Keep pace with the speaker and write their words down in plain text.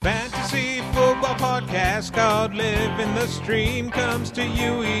football podcast called Living the Stream comes to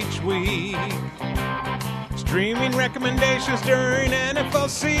you each week. Streaming recommendations during NFL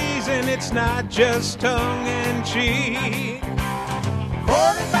season, it's not just tongue-in-cheek.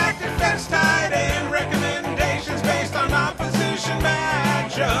 Quarterback, defense, tight end recommendations based on opposition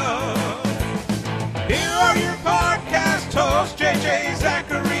matchup. Here are your podcast hosts, JJ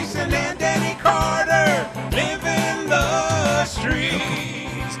Zacharyson and Danny Carter, living the stream.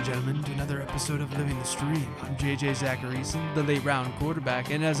 Ladies and gentlemen, to another episode of Living the Stream. I'm JJ Zacharyson, the late round quarterback,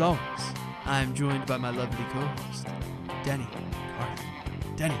 and as always, I'm joined by my lovely co-host, Danny Carter.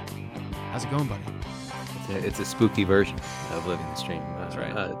 Danny, how's it going, buddy? It's a spooky version of Living the Stream. That's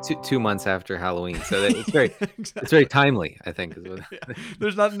right. 2 months after Halloween, so it's very It's very timely, I think. Yeah.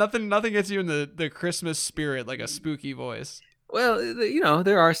 There's nothing gets you in the Christmas spirit like a spooky voice. Well,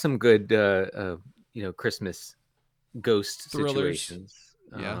 there are some good Christmas ghost Thrillers. situations.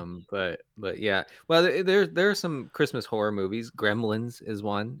 Yeah. But yeah. Well, there are some Christmas horror movies. Gremlins is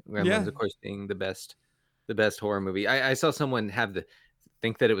one. Gremlins, Yeah. of course, being the best horror movie. I saw someone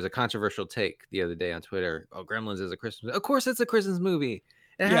think that it was a controversial take the other day on Twitter. Oh, Gremlins is a Christmas. Of course, it's a Christmas movie.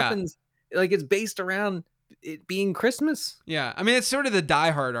 It happens like it's based around it being Christmas. Yeah. I mean, it's sort of the Die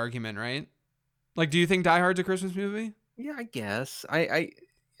Hard argument, right? Like, do you think Die Hard's a Christmas movie? Yeah, I guess.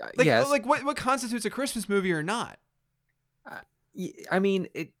 Yes. Like, what constitutes a Christmas movie or not? I mean,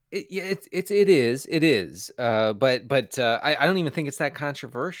 it is. But I don't even think it's that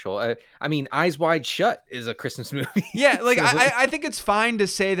controversial. I mean, Eyes Wide Shut is a Christmas movie. Yeah, like I think it's fine to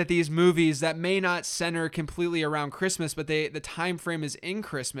say that these movies that may not center completely around Christmas, but the time frame is in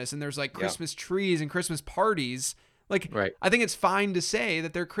Christmas, and there's like Christmas trees and Christmas parties. Like, right. I think it's fine to say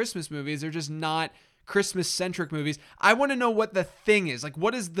that they're Christmas movies. They're just not Christmas-centric movies. I want to know what the thing is. Like,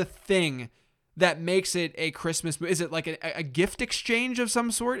 what is the thing that makes it a Christmas movie? Is it like a gift exchange of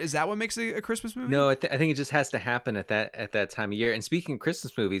some sort? Is that what makes it a Christmas movie? No, I think it just has to happen at that time of year. And speaking of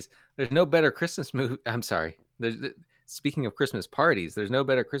Christmas movies, there's no better Christmas movie. I'm sorry. Speaking of Christmas parties, there's no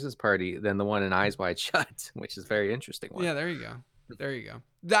better Christmas party than the one in Eyes Wide Shut, which is a very interesting one. Yeah, there you go.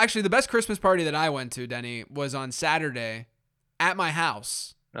 Actually, the best Christmas party that I went to, Denny, was on Saturday at my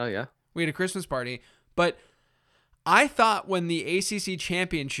house. Oh, yeah? We had a Christmas party. But I thought when the ACC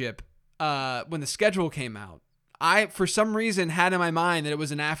championship, when the schedule came out, I, for some reason, had in my mind that it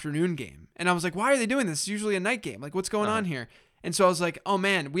was an afternoon game. And I was like, why are they doing this? It's usually a night game. Like, what's going on here? And so I was like, oh,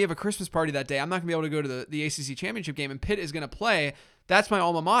 man, we have a Christmas party that day. I'm not going to be able to go to the ACC championship game, and Pitt is going to play. That's my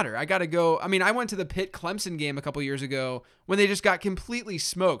alma mater. I got to go. I mean, I went to the Pitt-Clemson game a couple years ago when they just got completely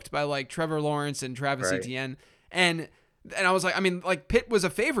smoked by, like, Trevor Lawrence and Travis Etienne. And I was like, I mean, like, Pitt was a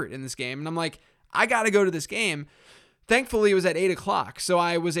favorite in this game. And I'm like, I got to go to this game. Thankfully, it was at 8:00. So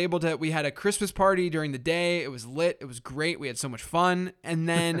I was able to, we had a Christmas party during the day. It was lit. It was great. We had so much fun. And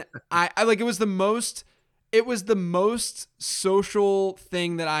then it was the most social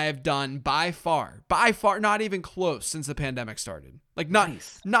thing that I have done by far, not even close since the pandemic started. Like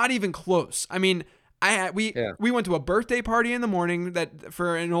not even close. I mean, we went to a birthday party in the morning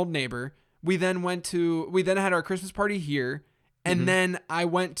for an old neighbor. We then had our Christmas party here. And then I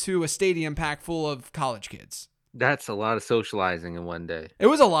went to a stadium packed full of college kids. That's a lot of socializing in one day. It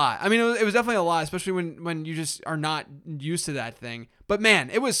was a lot. I mean, it was definitely a lot, especially when you just are not used to that thing. But man,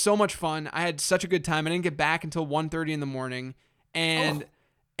 it was so much fun. I had such a good time. I didn't get back until 1:30 in the morning.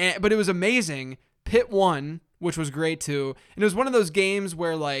 But it was amazing. Pitt won, which was great too. And it was one of those games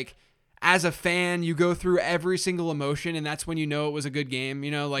where, like, as a fan, you go through every single emotion, and that's when you know it was a good game.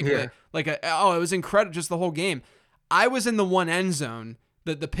 You know, it was incredible, just the whole game. I was in the one end zone,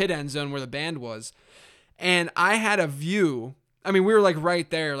 the Pitt end zone where the band was, and I had a view. I mean, we were like right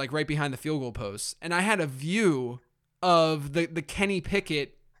there, like right behind the field goal posts, and I had a view of the Kenny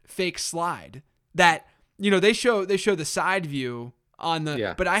Pickett fake slide that, they show the side view on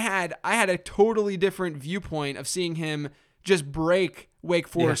the, but I had a totally different viewpoint of seeing him just break Wake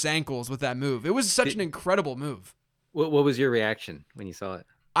Forest ankles with that move. It was such an incredible move. What was your reaction when you saw it?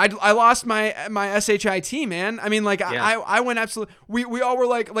 I lost my SHIT, man. I mean, like, I went absolutely. We all were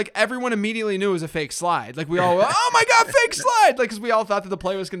like everyone immediately knew it was a fake slide. Like, we all were, oh my god, fake slide! Like, because we all thought that the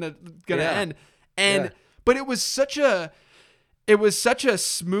play was gonna end. But it was such a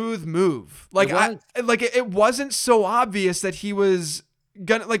smooth move. Like, it wasn't so obvious that he was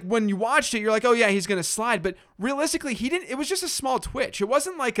gonna, like, when you watched it, you're like, oh yeah, he's gonna slide. But realistically, he didn't. It was just a small twitch. It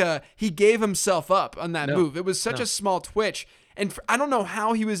wasn't like he gave himself up on that move. It was such a small twitch. And I don't know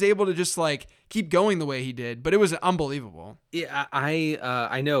how he was able to just, like, keep going the way he did, but it was unbelievable. Yeah,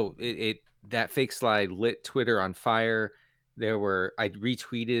 I know that fake slide lit Twitter on fire. I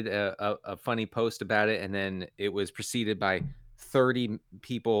retweeted a funny post about it, and then it was preceded by 30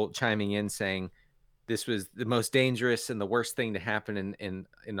 people chiming in saying, this was the most dangerous and the worst thing to happen in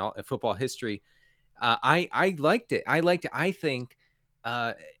all in football history. I liked it. I think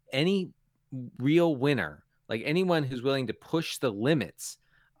any real winner, like anyone who's willing to push the limits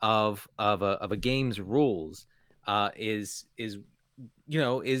of a game's rules, is the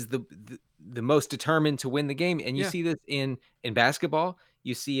most determined to win the game. And you see this in basketball,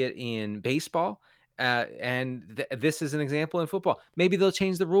 you see it in baseball, and this is an example in football. Maybe they'll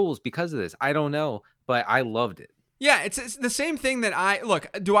change the rules because of this. I don't know, but I loved it. Yeah, it's the same thing that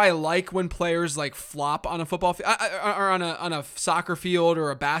do I like when players like flop on a football or on a soccer field or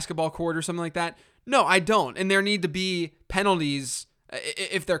a basketball court or something like that? No, I don't. And there need to be penalties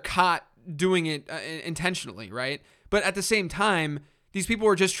if they're caught doing it intentionally, right? But at the same time, these people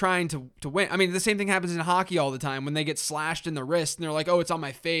are just trying to win. I mean, the same thing happens in hockey all the time when they get slashed in the wrist and they're like, "Oh, it's on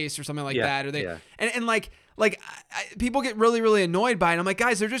my face" or something like that, or people get really, really annoyed by it. I'm like,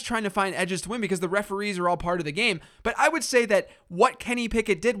 guys, they're just trying to find edges to win because the referees are all part of the game. But I would say that what Kenny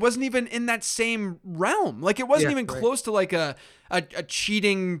Pickett did wasn't even in that same realm. Like, it wasn't even close to like a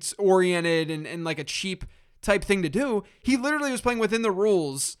cheating oriented and like a cheap type thing to do. He literally was playing within the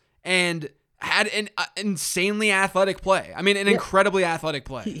rules and had an insanely athletic play. I mean, an incredibly athletic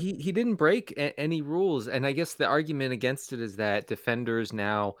play. He didn't break any rules. And I guess the argument against it is that defenders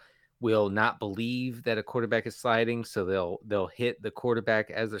now will not believe that a quarterback is sliding, so they'll hit the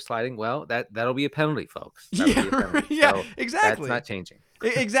quarterback as they're sliding. Well, that'll be a penalty, folks. So exactly. That's not changing.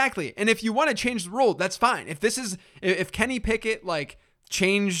 Exactly. And if you want to change the rule, that's fine. If Kenny Pickett like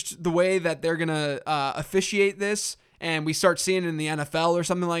changed the way that they're gonna officiate this, and we start seeing it in the NFL or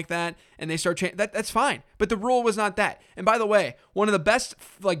something like that, and they start changing that's fine. But the rule was not that. And by the way, one of the best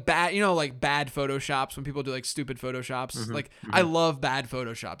bad photoshops, when people do like stupid photoshops, I love bad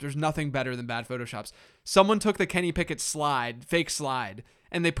photoshops. There's nothing better than bad photoshops. Someone took the Kenny Pickett fake slide,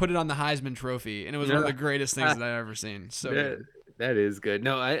 and they put it on the Heisman Trophy, and it was one of the greatest things that I've ever seen. So good. That is good.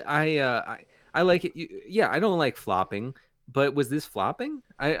 No, I like it. I don't like flopping. But was this flopping?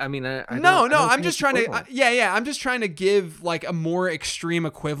 I'm just trying to. I'm just trying to give like a more extreme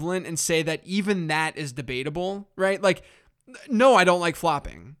equivalent and say that even that is debatable, right? Like, no, I don't like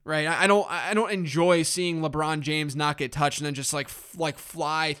flopping, right? I don't enjoy seeing LeBron James not get touched and then just like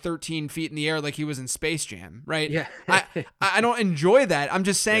fly 13 feet in the air like he was in Space Jam, right? Yeah. I don't enjoy that. I'm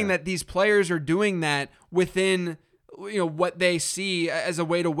just saying that these players are doing that within what they see as a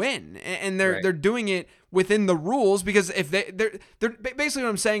way to win, and they're doing it within the rules, because if they're basically, what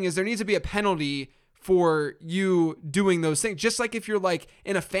I'm saying is there needs to be a penalty for you doing those things. Just like if you're like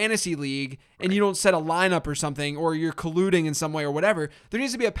in a fantasy league and you don't set a lineup or something, or you're colluding in some way or whatever, there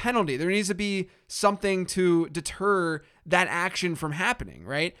needs to be a penalty. There needs to be something to deter that action from happening,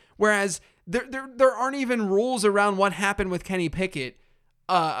 right? Whereas there aren't even rules around what happened with Kenny Pickett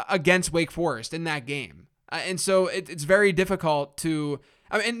against Wake Forest in that game. And so it's very difficult to,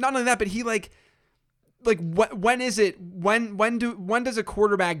 and not only that, but he when does a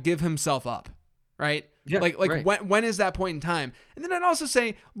quarterback give himself up, right? Yeah, right. When is that point in time? And then I'd also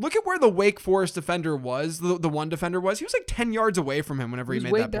say, look at where the Wake Forest defender was, the one defender was. He was like 10 yards away from him whenever he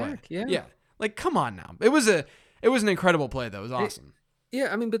made that play. Yeah. Like, come on now. It was an incredible play though. It was awesome.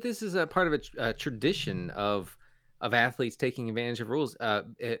 But this is a part of a tradition of athletes taking advantage of rules.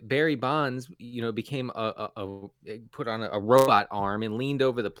 Barry Bonds, became put on a robot arm and leaned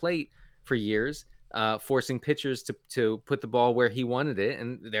over the plate for years, forcing pitchers to put the ball where he wanted it,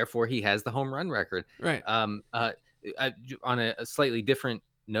 and therefore he has the home run record. Right. On a slightly different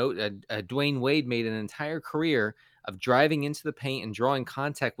note, Dwayne Wade made an entire career of driving into the paint and drawing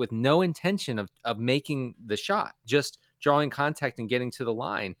contact with no intention of making the shot, just drawing contact and getting to the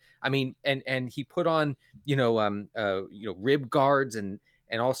line. I mean, and he put on, rib guards and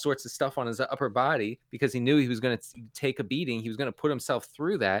all sorts of stuff on his upper body because he knew he was going to take a beating. He was going to put himself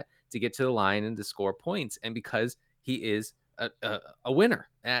through that to get to the line and to score points. And because he is a winner.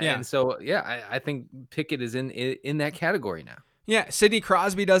 And so, I think Pickett is in that category now. Yeah. Sidney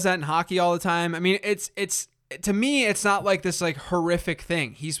Crosby does that in hockey all the time. I mean, it's to me, it's not like this like horrific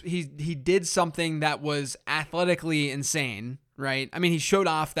thing. He did something that was athletically insane, right? I mean, he showed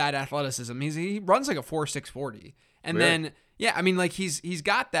off that athleticism. He runs like a 4.6 40, and then he's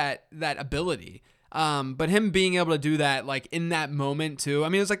got that ability. But him being able to do that like in that moment too. I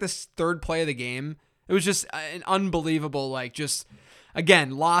mean, it was like the third play of the game. It was just an unbelievable, like, just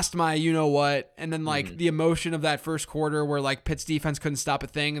again, lost my what, and then like the emotion of that first quarter where like Pitt's defense couldn't stop a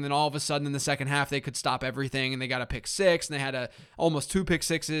thing, and then all of a sudden in the second half they could stop everything, and they got a pick six, and they had almost 2 pick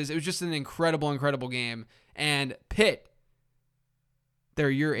sixes. It was just an incredible game, and Pitt They're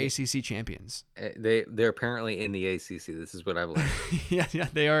your ACC champions. They're apparently in the ACC. This is what I've learned. yeah,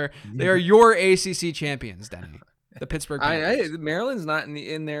 they are your ACC champions, Denny. The Pittsburgh Panthers. Maryland's not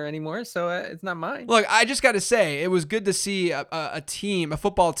in there anymore, so it's not mine. Look, I just got to say, it was good to see a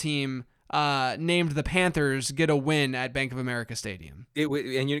football team named the Panthers get a win at Bank of America Stadium.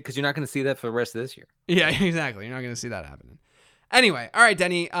 Because you're not going to see that for the rest of this year. Yeah, exactly. You're not going to see that happening. Anyway, all right,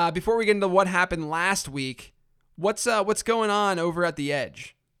 Denny. Before we get into what happened last week, what's going on over at the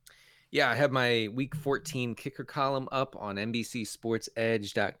Edge? Yeah, I have my Week 14 kicker column up on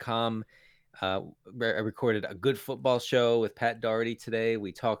NBCSportsEdge.com. I recorded a good football show with Pat Doherty today.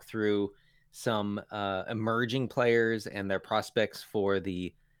 We talked through some emerging players and their prospects for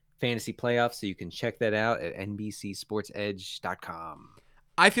the fantasy playoffs, so you can check that out at NBCSportsEdge.com.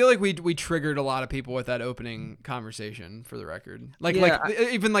 I feel like we triggered a lot of people with that opening conversation, for the record. I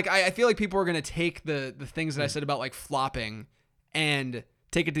feel like people are going to take the things that I said about like flopping and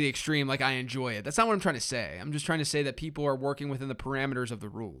take it to the extreme. Like, I enjoy it. That's not what I'm trying to say. I'm just trying to say that people are working within the parameters of the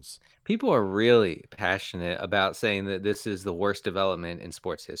rules. People are really passionate about saying that this is the worst development in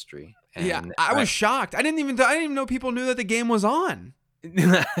sports history. And yeah, I was shocked. I didn't even know people knew that the game was on.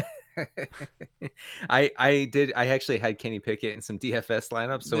 I actually had Kenny Pickett in some DFS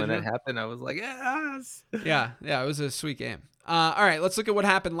lineups, so when that happened, I was like, yes. Yeah, it was a sweet game. All right, let's look at what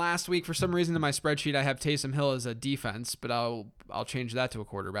happened last week. For some reason in my spreadsheet, I have Taysom Hill as a defense, but I'll change that to a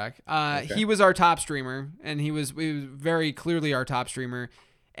quarterback. Okay. He was our top streamer, and he was very clearly our top streamer.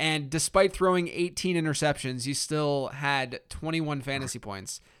 And despite throwing 18 interceptions, he still had 21 fantasy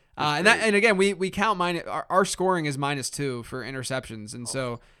points. And again, we count our scoring is -2 for interceptions, and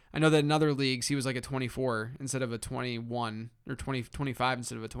so I know that in other leagues he was like a 24 instead of a 21 or 25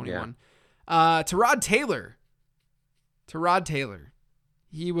 instead of a 21. Yeah. Tyrod Taylor,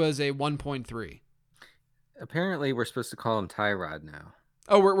 he was a 1.3. Apparently, we're supposed to call him Tyrod now.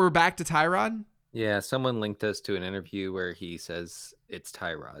 Oh, we're back to Tyrod? Yeah, someone linked us to an interview where he says it's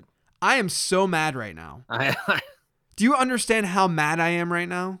Tyrod. I am so mad right now. Do you understand how mad I am right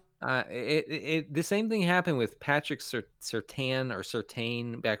now? The same thing happened with Patrick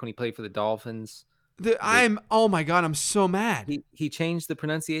Surtain back when he played for the Dolphins. Oh my God, I'm so mad. He changed the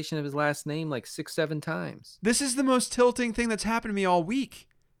pronunciation of his last name like 6-7 times. This is the most tilting thing that's happened to me all week.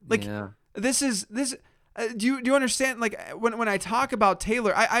 Like, this. Do you understand? Like, when I talk about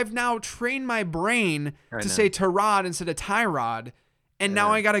Taylor, I've now trained my brain to say Tyrod instead of Tyrod, and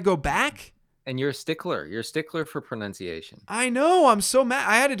now I got to go back. And you're a stickler. You're a stickler for pronunciation. I know. I'm so mad.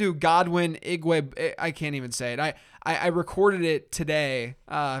 I had to do Godwin Igwe. I can't even say it. I recorded it today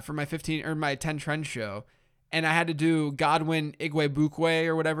for my 10 Trends show, and I had to do Godwin Igwe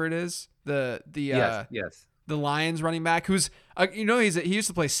or whatever it is. Yes. The Lions running back who's he used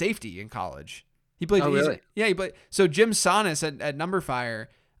to play safety in college. He played. Oh, really? Yeah, he played. So Jim Sonis at Number Fire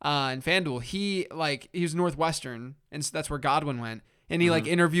in FanDuel, he was Northwestern, and so that's where Godwin went. And he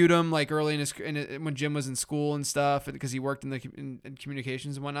interviewed him like early when Jim was in school and stuff, because he worked in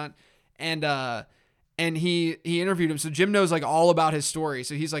communications and whatnot. And he interviewed him, so Jim knows like all about his story.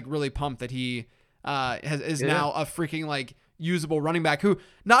 So he's like really pumped that he is now a freaking like usable running back who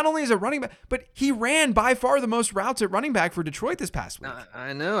not only is a running back, but he ran by far the most routes at running back for Detroit this past week.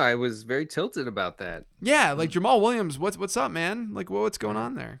 I know. I was very tilted about that. Yeah, like Jamal Williams, what's up, man? Like, what's going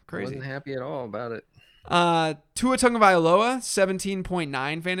on there? Crazy. I wasn't happy at all about it. Tua Tagovailoa,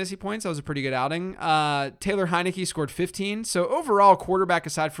 17.9 fantasy points. That was a pretty good outing. Taylor Heineke scored 15. So overall, quarterback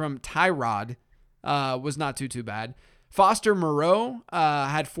aside from Tyrod was not too bad. Foster Moreau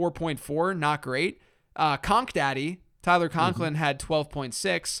had 4.4, not great. Conk Daddy, Tyler Conklin had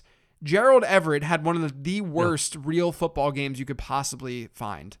 12.6. Gerald Everett had one of the worst real football games you could possibly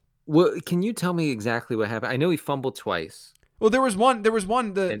find. Well, can you tell me exactly what happened? I know he fumbled twice. Well, there was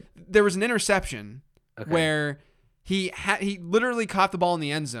an interception where he literally caught the ball in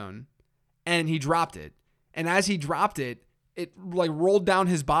the end zone and he dropped it. And as he dropped it, it like rolled down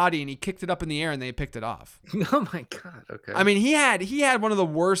his body and he kicked it up in the air and they picked it off. Oh my God. Okay. I mean, he had one of the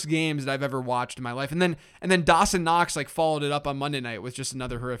worst games that I've ever watched in my life. And then Dawson Knox like followed it up on Monday night with just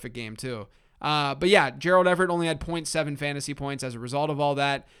another horrific game too. But yeah, Gerald Everett only had 0.7 fantasy points as a result of all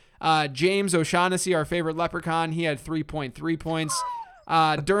that. James O'Shaughnessy, our favorite leprechaun, he had 3.3 points.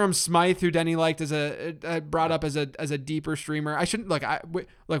 Durham Smythe, who Denny liked brought up as a deeper streamer. I shouldn't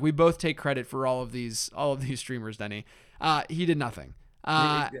we both take credit for all of these streamers, Denny. He did nothing.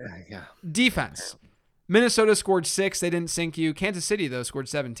 Defense. Minnesota scored 6. They didn't sink you. Kansas City though scored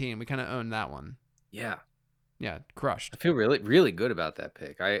 17. We kind of owned that one. Yeah, crushed. I feel really, really good about that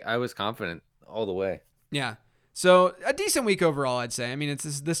pick. I was confident all the way. Yeah. So a decent week overall, I'd say. I mean,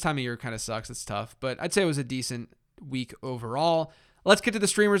 it's this time of year kind of sucks. It's tough, but I'd say it was a decent week overall. Let's get to the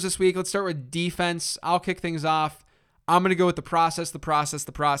streamers this week. Let's start with defense. I'll kick things off. I'm going to go with the process. The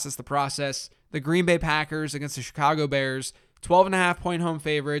Green Bay Packers against the Chicago Bears. 12.5-point home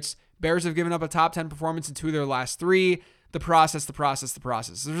favorites. Bears have given up a top 10 performance in 2 of their last 3. The process.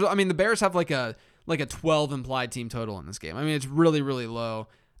 The Bears have like a 12 implied team total in this game. I mean, it's really, really low.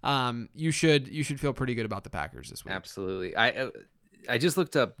 You should feel pretty good about the Packers this week. Absolutely. I just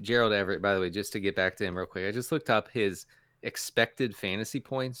looked up Gerald Everett, by the way, just to get back to him real quick. I just looked up his expected fantasy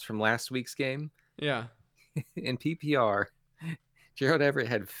points from last week's game. Yeah. In PPR, Gerald Everett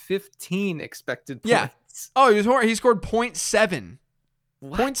had 15 expected points. Yeah. Oh, he scored 0.7.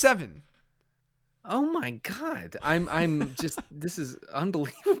 0.7. Oh my God. I'm just, this is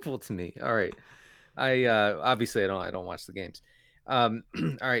unbelievable to me. All right. Obviously I don't watch the games. All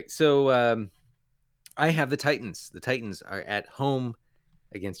right. So, I have the Titans. The Titans are at home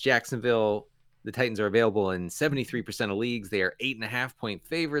against Jacksonville. The Titans are available in 73% of leagues. They are 8.5-point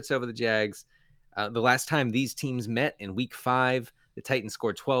favorites over the Jags. The last time these teams met in week 5, the Titans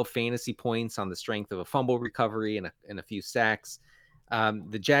scored 12 fantasy points on the strength of a fumble recovery and a few sacks.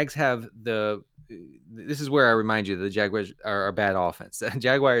 The Jags have this is where I remind you that the Jaguars are a bad offense. The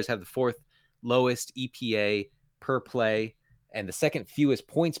Jaguars have the 4th lowest EPA per play and the 2nd fewest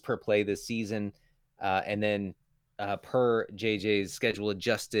points per play this season. And then per JJ's schedule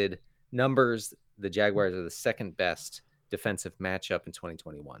adjusted numbers, the Jaguars are the 2nd best defensive matchup in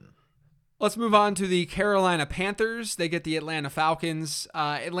 2021. Let's move on to the Carolina Panthers. They get the Atlanta Falcons.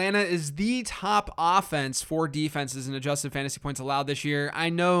 Atlanta is the top offense for defenses in adjusted fantasy points allowed this year. I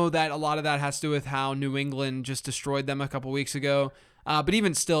know that a lot of that has to do with how New England just destroyed them a couple weeks ago. But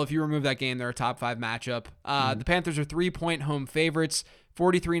even still, if you remove that game, they're a top 5 matchup. The Panthers are 3-point home favorites,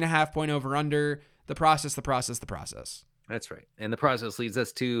 43.5-point over-under. The process. That's right. And the process leads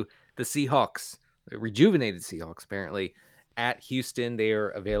us to the Seahawks, the rejuvenated Seahawks, apparently. At Houston, they are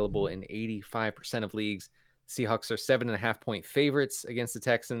available in 85% of leagues. Seahawks are 7.5-point favorites against the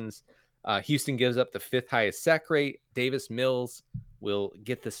Texans. Houston gives up the 5th highest sack rate. Davis Mills will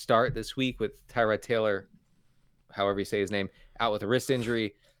get the start this week with Tyrod Taylor, however you say his name, out with a wrist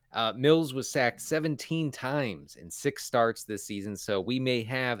injury. Mills was sacked 17 times in 6 starts this season, so we may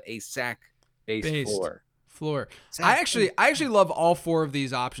have a sack-based floor. I actually love all 4 of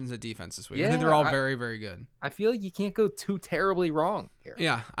these options at defense this week. Yeah, I think they're all very, very good. I feel like you can't go too terribly wrong here.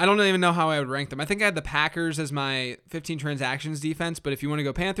 Yeah, I don't even know how I would rank them. I think I had the Packers as my 15 transactions defense, but if you want to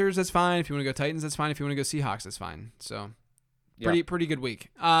go Panthers, that's fine. If you want to go Titans, that's fine. If you want to go Seahawks, that's fine. So pretty good week.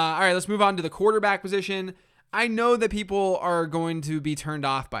 All right, let's move on to the quarterback position. I know that people are going to be turned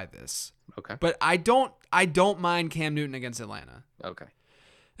off by this. Okay. But I don't mind Cam Newton against Atlanta. Okay.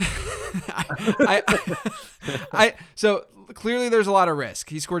 So clearly there's a lot of risk.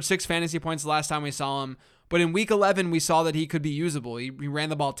 He scored 6 fantasy points the last time we saw him, but in week 11 we saw that he could be usable. He ran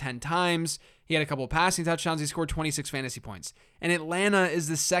the ball 10 times. He had a couple of passing touchdowns. He scored 26 fantasy points. And Atlanta is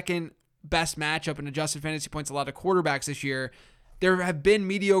the 2nd best matchup in adjusted fantasy points allowed to quarterbacks this year. There have been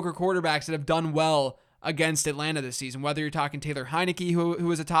mediocre quarterbacks that have done well against Atlanta this season, whether you're talking Taylor Heineke, who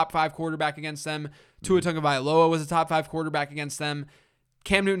was a top 5 quarterback against them, Tua Tagovailoa was a top 5 quarterback against them.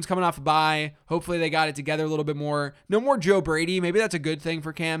 Cam Newton's coming off a bye. Hopefully they got it together a little bit more. No more Joe Brady. Maybe that's a good thing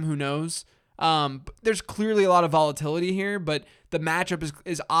for Cam. Who knows? There's clearly a lot of volatility here, but the matchup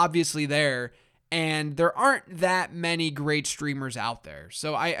is obviously there, and there aren't that many great streamers out there.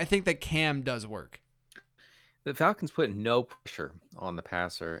 So I think that Cam does work. The Falcons put no pressure on the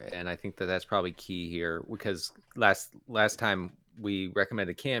passer, and I think that that's probably key here because last time we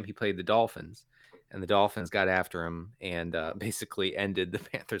recommended Cam, he played the Dolphins. And the Dolphins got after him and basically ended the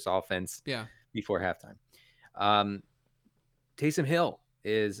Panthers' offense before halftime. Taysom Hill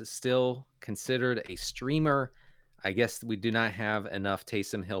is still considered a streamer. I guess we do not have enough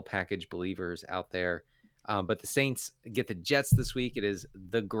Taysom Hill package believers out there. But the Saints get the Jets this week. It is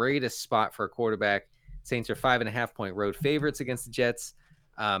the greatest spot for a quarterback. Saints are 5.5-point road favorites against the Jets.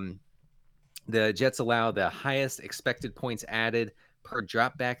 The Jets allow the highest expected points added per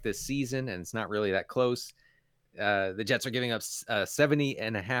drop back this season, and it's not really that close. The Jets are giving up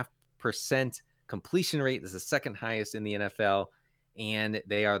 70.5% completion rate. This is the 2nd highest in the NFL, and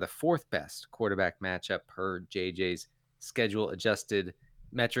they are the 4th best quarterback matchup per JJ's schedule adjusted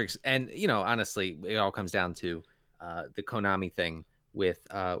metrics. And honestly, it all comes down to the Konami thing with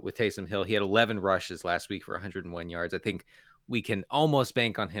Taysom Hill. He had 11 rushes last week for 101 yards. I think we can almost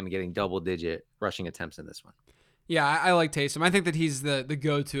bank on him getting double-digit rushing attempts in this one. Yeah, I like Taysom. I think that he's the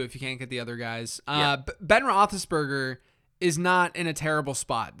go-to if you can't get the other guys. Ben Roethlisberger is not in a terrible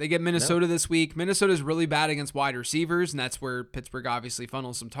spot. They get Minnesota this week. Minnesota's really bad against wide receivers, and that's where Pittsburgh obviously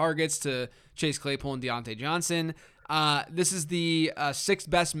funnels some targets to Chase Claypool and Deontay Johnson. This is the sixth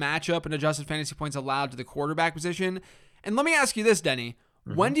best matchup in adjusted fantasy points allowed to the quarterback position. And let me ask you this, Denny.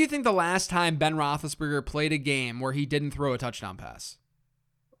 Mm-hmm. When do you think the last time Ben Roethlisberger played a game where he didn't throw a touchdown pass?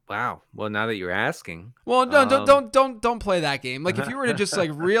 Wow. Well, now that you're asking, well, no, don't play that game. Like, if you were to just like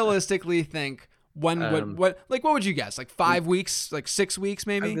realistically think, what would you guess? Like 5 weeks, like 6 weeks,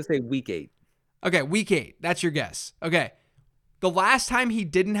 maybe? I was gonna say week 8. Okay, week 8. That's your guess. Okay. The last time he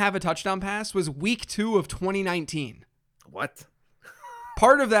didn't have a touchdown pass was week 2 of 2019. What?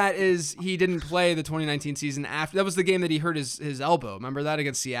 Part of that is he didn't play the 2019 season after. That was the game that he hurt his elbow. Remember that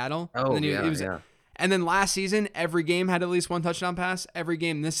against Seattle? Oh, and then yeah. And then last season, every game had at least one touchdown pass. Every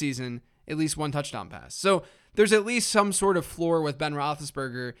game this season, at least one touchdown pass. So there's at least some sort of floor with Ben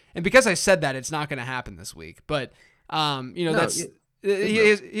Roethlisberger. And because I said that, it's not going to happen this week. But, he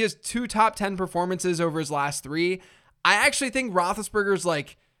has 2 top 10 performances over his last 3. I actually think Roethlisberger's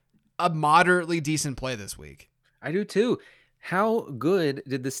like a moderately decent play this week. I do too. How good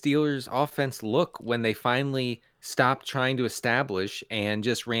did the Steelers offense look when they finally stopped trying to establish and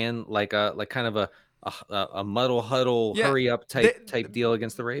just ran like kind of a muddle huddle, hurry up type deal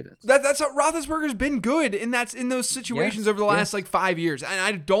against the Ravens? That's what Roethlisberger's been good, and that's in those situations over the last like 5 years. And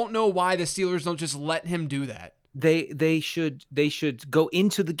I don't know why the Steelers don't just let him do that. They should go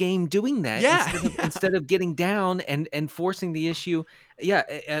into the game doing that instead of getting down and forcing the issue. Yeah,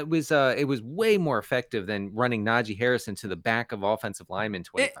 it was way more effective than running Najee Harris into the back of offensive linemen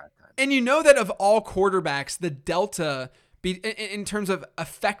 25 times. And you know that of all quarterbacks, the delta in terms of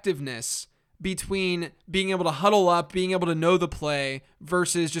effectiveness between being able to huddle up, being able to know the play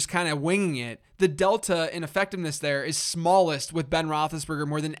versus just kind of winging it, the delta in effectiveness there is smallest with Ben Roethlisberger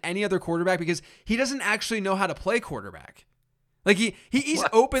more than any other quarterback because he doesn't actually know how to play quarterback. Like he's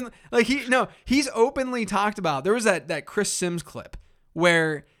open, like he's openly talked about. There was that Chris Sims clip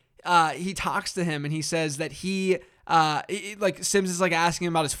where he talks to him and he says that like Sims is like asking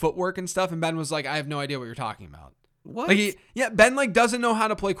him about his footwork and stuff, and Ben was like, I have no idea what you're talking about. What? Like Ben like doesn't know how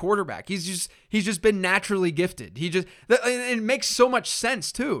to play quarterback. He's just been naturally gifted. It makes so much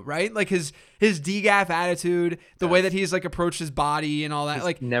sense too, right? Like his DGAF attitude, the way that he's like approached his body and all that. He's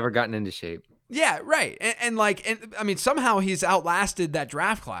like never gotten into shape. Yeah, right. And I mean somehow he's outlasted that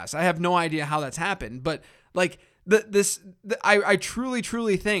draft class. I have no idea how that's happened, but like I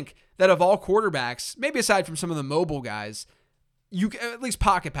truly think that of all quarterbacks, maybe aside from some of the mobile guys, at least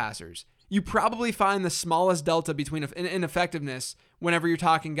pocket passers, you probably find the smallest delta between in effectiveness whenever you're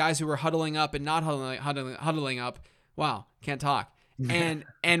talking guys who are huddling up and not huddling up. Wow, can't talk. And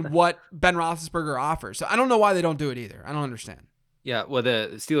what Ben Roethlisberger offers. So I don't know why they don't do it either. I don't understand. Yeah, well,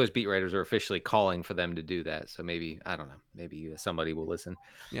 the Steelers beat writers are officially calling for them to do that. So maybe, I don't know, maybe somebody will listen.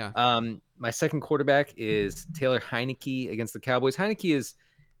 Yeah. My second quarterback is Taylor Heineke against the Cowboys. Heineke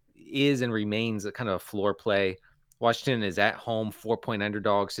is and remains a kind of a floor play. Washington is at home, 4-point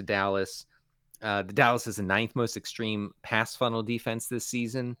underdogs to Dallas. The Dallas is the 9th most extreme pass funnel defense this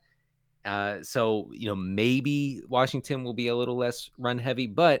season. So, maybe Washington will be a little less run heavy,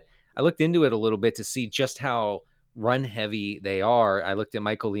 but I looked into it a little bit to see just how run heavy they are. I looked at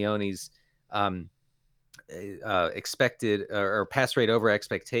Michael Leone's expected or pass rate over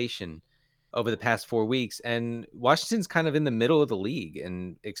expectation over the past 4 weeks, and Washington's kind of in the middle of the league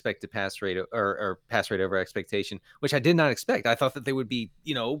in expected pass rate or pass rate over expectation, which I did not expect. I thought that they would be,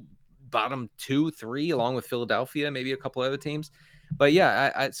 bottom 2, 3, along with Philadelphia, maybe a couple other teams. But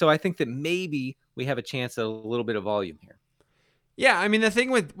yeah, so I think that maybe we have a chance at a little bit of volume here. Yeah, I mean, the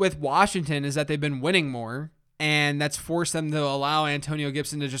thing with Washington is that they've been winning more, and that's forced them to allow Antonio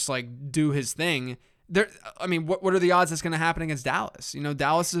Gibson to just like do his thing. What are the odds that's going to happen against Dallas?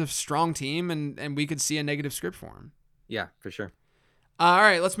 Dallas is a strong team, and we could see a negative script for him. Yeah, for sure. All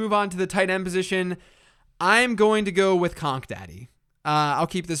right, let's move on to the tight end position. I'm going to go with Conk Daddy. I'll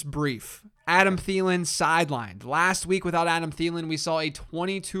keep this brief. Adam Thielen sidelined. Last week without Adam Thielen, we saw a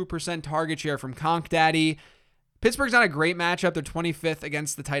 22% target share from Conk Daddy. Pittsburgh's not a great matchup. They're 25th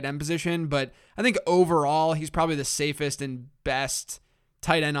against the tight end position, but I think overall he's probably the safest and best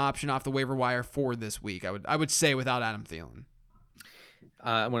tight end option off the waiver wire for this week. I would say without Adam Thielen.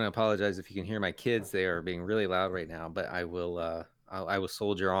 I want to apologize if you can hear my kids. They are being really loud right now, but I will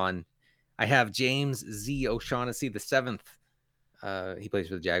soldier on. I have James Z. O'Shaughnessy, the 7th. He plays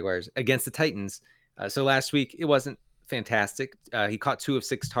for the Jaguars against the Titans. So last week it wasn't fantastic. He caught 2 of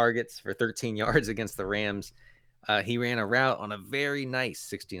 6 targets for 13 yards against the Rams. He ran a route on a very nice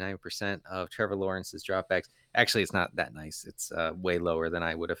 69% of Trevor Lawrence's dropbacks. Actually, it's not that nice. It's way lower than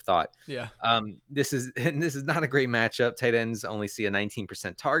I would have thought. Yeah. This is not a great matchup. Tight ends only see a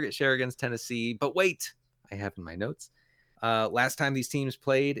 19% target share against Tennessee. But wait, I have in my notes. Last time these teams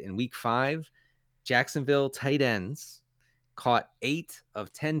played in week 5, Jacksonville tight ends caught 8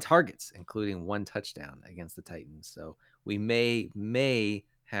 of 10 targets, including 1 touchdown against the Titans. So we may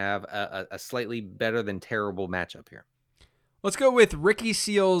have a slightly better than terrible matchup here. Let's go with Ricky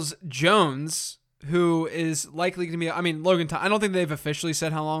Seals-Jones, who is likely going to be. I mean, Logan. I don't think they've officially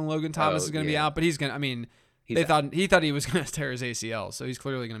said how long Logan Thomas is going to be out, but he's going to. I mean, he thought he was going to tear his ACL, so he's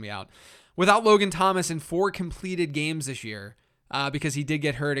clearly going to be out. Without Logan Thomas in 4 completed games this year, because he did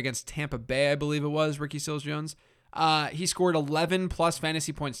get hurt against Tampa Bay, I believe it was, Ricky Seals-Jones. He scored 11 plus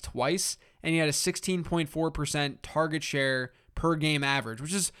fantasy points twice, and he had a 16.4% target share per game average,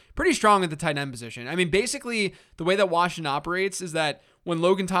 which is pretty strong at the tight end position. I mean, basically, the way that Washington operates is that when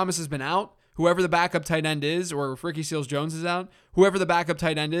Logan Thomas has been out, whoever the backup tight end is, or if Ricky Seals-Jones is out, whoever the backup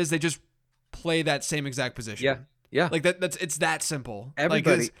tight end is, they just play that same exact position. Yeah. Like it's that simple.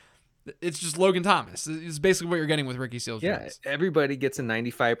 Everybody. Like it's just Logan Thomas. It's basically what you're getting with Ricky Seals-Jones. Yeah, everybody gets a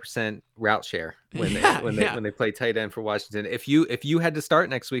 95% route share when they play tight end for Washington. If you had to start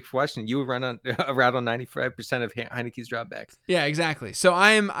next week for Washington, you would run on a route on 95% of Heineke's dropbacks. Yeah, exactly. So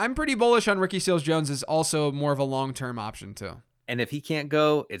I'm pretty bullish on Ricky Seals-Jones as also more of a long-term option too. And if he can't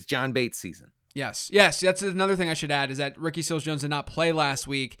go, it's John Bates season. Yes. That's another thing I should add is that Ricky Seals-Jones did not play last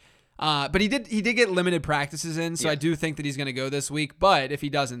week. But he did get limited practices in, so I do think that he's going to go this week. But if he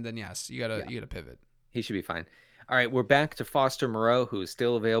doesn't, then yes, you gotta pivot. He should be fine. All right, we're back to Foster Moreau, who is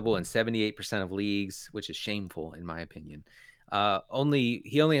still available in 78% of leagues, which is shameful in my opinion. He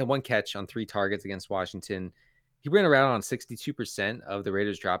only had 1 catch on 3 targets against Washington. He ran around on 62% of the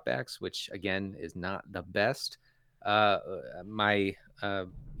Raiders dropbacks, which again is not the best. My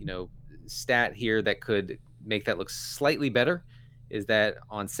stat here that could make that look slightly better is that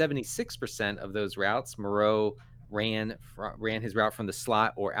on 76% of those routes, Moreau ran his route from the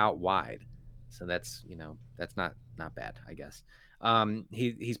slot or out wide. So that's not bad, I guess.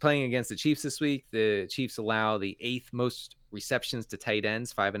 He's playing against the Chiefs this week. The Chiefs allow the 8th most receptions to tight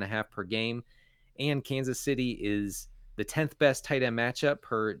ends, 5.5 per game. And Kansas City is the 10th best tight end matchup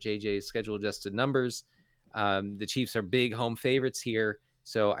per JJ's schedule adjusted numbers. The Chiefs are big home favorites here.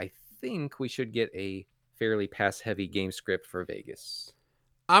 So I think we should get a fairly pass-heavy game script for Vegas.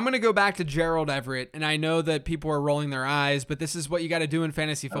 I'm going to go back to Gerald Everett, and I know that people are rolling their eyes, but this is what you got to do in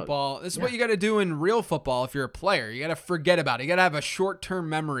fantasy football. This is what you got to do in real football if you're a player. You got to forget about it. You got to have a short-term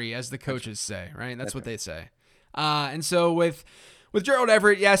memory, as the coaches say, right? That's what they say. And so with Gerald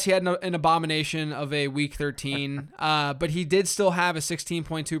Everett, yes, he had an abomination of a week 13, but he did still have a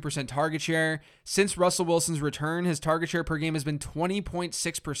 16.2% target share. Since Russell Wilson's return, his target share per game has been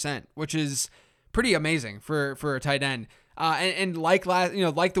 20.6%, which is pretty amazing for a tight end. And like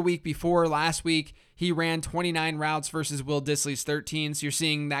the week before last week, he ran 29 routes versus Will Dissly's 13. So you're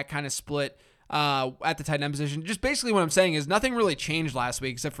seeing that kind of split at the tight end position. Just basically what I'm saying is nothing really changed last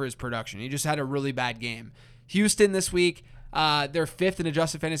week except for his production. He just had a really bad game. Houston this week, they're 5th in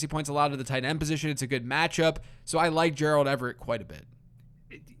adjusted fantasy points allowed to the tight end position. It's a good matchup. So I like Gerald Everett quite a bit.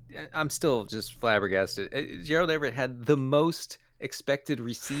 I'm still just flabbergasted. Gerald Everett had the most expected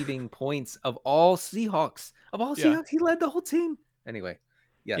receiving points of all Seahawks. He led the whole team. Anyway,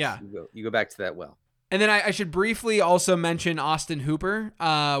 yes, you go back to that well. And then I should briefly also mention Austin Hooper,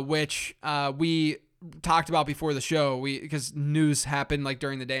 which we talked about before the show, because news happened like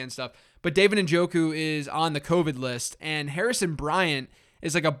during the day and stuff. But David Njoku is on the COVID list, and Harrison Bryant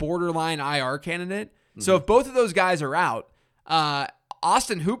is like a borderline IR candidate. Mm-hmm. So if both of those guys are out,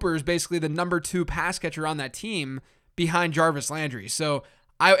 Austin Hooper is basically the number 2 pass catcher on that team behind Jarvis Landry. So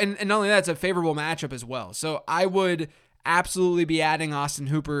and not only that, it's a favorable matchup as well. So I would absolutely be adding Austin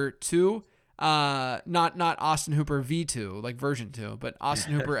Hooper 2, not Austin Hooper V2, like version 2, but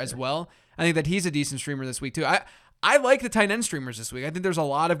Austin Hooper as well. I think that he's a decent streamer this week too. I like the tight end streamers this week. I think there's a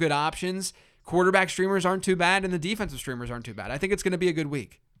lot of good options. Quarterback streamers aren't too bad, and the defensive streamers aren't too bad. I think it's going to be a good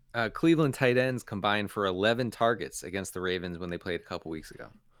week. Cleveland tight ends combined for 11 targets against the Ravens when they played a couple weeks ago.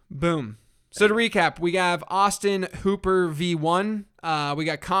 Boom. So to recap, we have Austin Hooper V1. We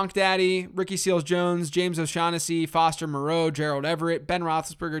got Conk Daddy, Ricky Seals-Jones, James O'Shaughnessy, Foster Moreau, Gerald Everett, Ben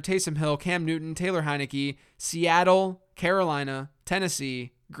Roethlisberger, Taysom Hill, Cam Newton, Taylor Heineke, Seattle, Carolina,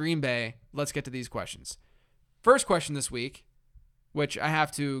 Tennessee, Green Bay. Let's get to these questions. First question this week, which I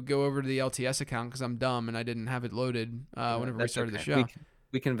have to go over to the LTS account because I'm dumb and I didn't have it loaded whenever we started the show.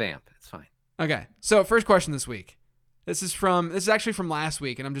 We can vamp. It's fine. Okay. So first question this week. This is actually from last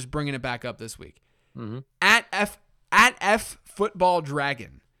week, and I'm just bringing it back up this week. Mm-hmm. At F Football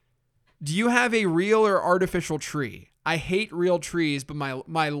Dragon, do you have a real or artificial tree? I hate real trees, but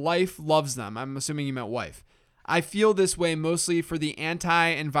my life loves them. I'm assuming you meant wife. I feel this way mostly for the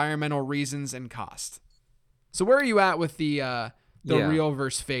anti-environmental reasons and cost. So where are you at with the the Yeah. real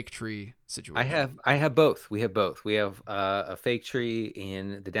versus fake tree situation. I have both. We have both. We have a fake tree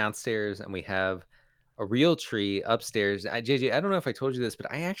in the downstairs, and we have a real tree upstairs. JJ, I don't know if I told you this,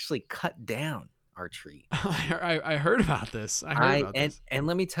 but I actually cut down our tree. I heard about this. I heard about this. And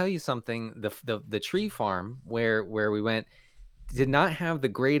let me tell you something. The tree farm where we went did not have the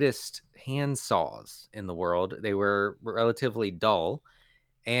greatest hand saws in the world. They were relatively dull,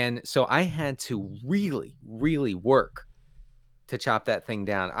 and so I had to really, really work to chop that thing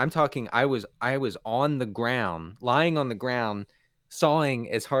down. I'm talking I was on the ground, lying on the ground, sawing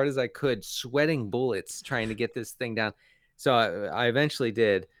as hard as I could, sweating bullets trying to get this thing down. So I eventually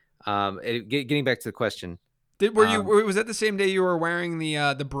did. Getting back to the question. Was that the same day you were wearing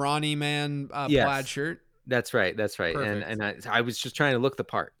the brawny man Yes, plaid shirt? That's right. That's right. Perfect. And I was just trying to look the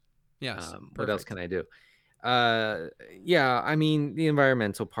part. Yes. What else can I do? Yeah, I mean, the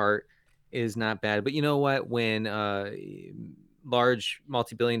environmental part is not bad, but you know what? When large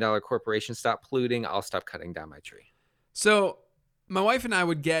multi-billion-dollar corporations stop polluting, I'll stop cutting down my tree. So my wife and I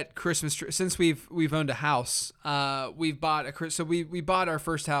would get Christmas tree since we've owned a house. We bought our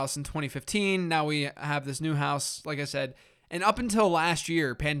first house in 2015. Now we have this new house, like I said, and up until last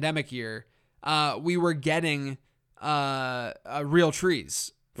year, pandemic year, we were getting real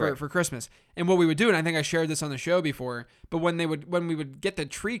trees for Christmas. And what we would do, and I think I shared this on the show before, but when we would get the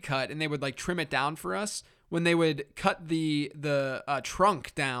tree cut and they would like trim it down for us, when they would cut the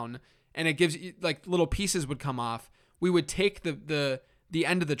trunk down and it gives you like little pieces would come off, we would take the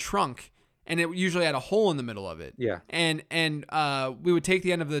end of the trunk and it usually had a hole in the middle of it. Yeah. And we would take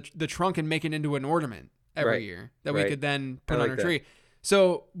the end of the trunk and make it into an ornament every year that we could then put on our tree.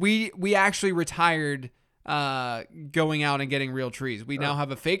 So we actually retired going out and getting real trees. We now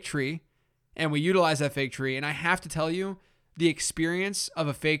have a fake tree and we utilize that fake tree. And I have to tell you, the experience of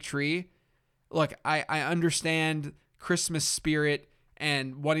a fake tree, look, I understand Christmas spirit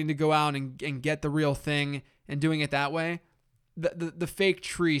and wanting to go out and get the real thing and doing it that way. The fake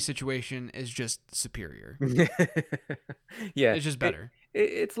tree situation is just superior. Yeah. It's just better.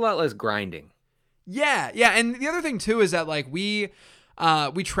 It's a lot less grinding. Yeah. And the other thing too is that like we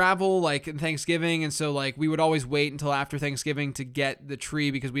travel like in Thanksgiving, and so like we would always wait until after Thanksgiving to get the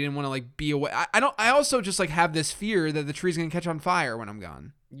tree because we didn't want to like be away. I also just like have this fear that the tree's gonna catch on fire when I'm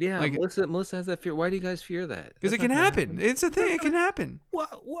gone. Yeah, like, Melissa has that fear. Why do you guys fear that? Because it can happen. It's a thing. It can happen.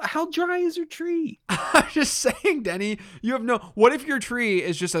 How dry is your tree? I'm just saying, Denny. You have no. What if your tree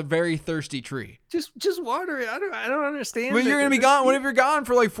is just a very thirsty tree? Just water it. I don't understand. Well, you're gonna be gone. What if you're gone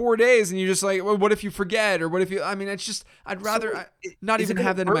for like 4 days and you just like? Well, what if you forget? Or what if you? I mean, it's just. I'd rather not even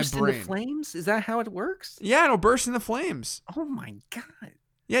have that in my brain. Into flames? Is that how it works? Yeah, it'll burst into flames. Oh my god.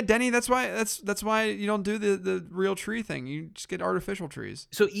 Yeah, Denny, that's why you don't do the real tree thing. You just get artificial trees.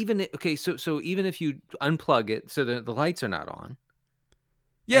 So even if you unplug it so the lights are not on.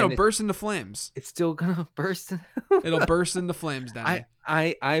 Yeah, it'll burst into flames. It's still gonna burst. It'll burst into flames, Denny.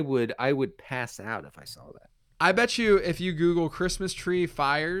 I would pass out if I saw that. I bet you if you Google Christmas tree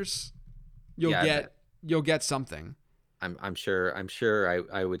fires, you'll get something. I'm sure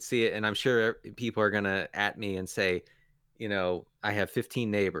I would see it, and I'm sure people are gonna at me and say, you know, I have 15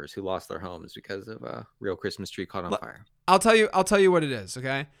 neighbors who lost their homes because of a real Christmas tree caught on fire. I'll tell you what it is,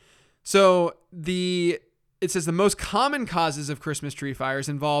 okay? So it says the most common causes of Christmas tree fires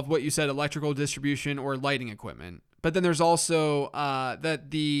involve what you said, electrical distribution or lighting equipment. But then there's also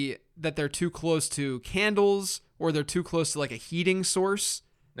that they're too close to candles or they're too close to like a heating source.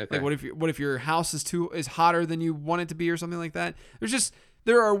 Okay. Like what if your house is hotter than you want it to be or something like that?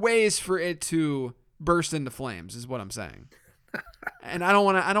 There are ways for it to burst into flames is what I'm saying. And I don't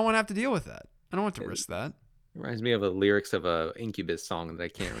want to have to deal with that. I don't want to risk that. Reminds me of the lyrics of a Incubus song that I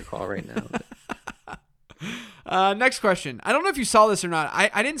can't recall right now. Next question. I don't know if you saw this or not.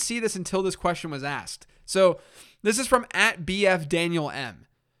 I didn't see this until this question was asked. So this is from @BF Daniel M.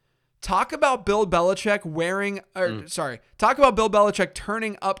 Talk about Bill Belichick talk about Bill Belichick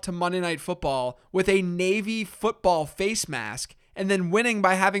turning up to Monday Night Football with a Navy football face mask and then winning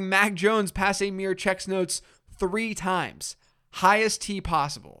by having Mac Jones pass a mere checks notes 3 times. Highest T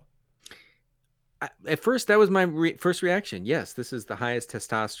possible. At first, that was my first reaction. Yes, this is the highest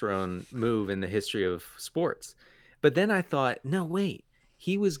testosterone move in the history of sports. But then I thought, no, wait.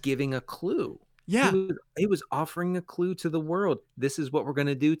 He was giving a clue. Yeah. He was offering a clue to the world. This is what we're going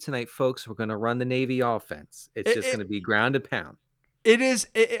to do tonight, folks. We're going to run the Navy offense. It's just going to be ground and pound. It is.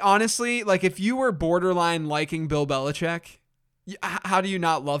 Honestly, like if you were borderline liking Bill Belichick, how do you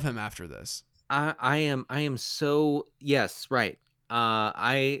not love him after this? I am so, yes, right.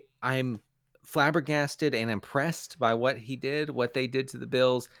 I'm flabbergasted and impressed by what he did, what they did to the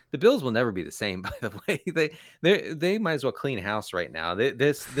Bills. The Bills will never be the same, by the way. They might as well clean house right now.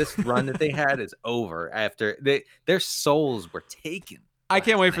 This run that they had is over after their souls were taken. I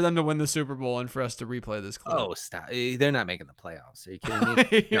can't wait for them to win the Super Bowl and for us to replay this clip. Oh, stop! They're not making the playoffs. Are you kidding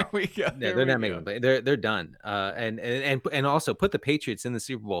me? Here we go. Yeah, they're not making the play. They're done. And also put the Patriots in the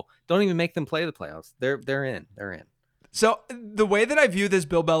Super Bowl. Don't even make them play the playoffs. They're in. They're in. So the way that I view this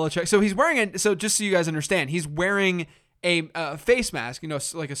Bill Belichick, so he's wearing so just so you guys understand, he's wearing a face mask,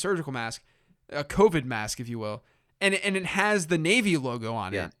 like a surgical mask, a COVID mask, if you will. And it has the Navy logo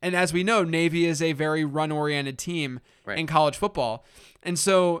on it. And as we know, Navy is a very run-oriented team in college football. And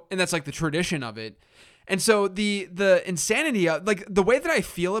that's like the tradition of it. And so the insanity of, like, the way that I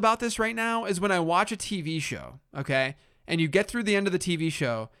feel about this right now is when I watch a TV show, okay? And you get through the end of the TV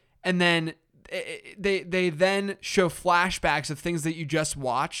show, and then they then show flashbacks of things that you just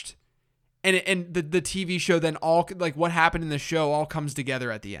watched. And the TV show then all, like, what happened in the show all comes together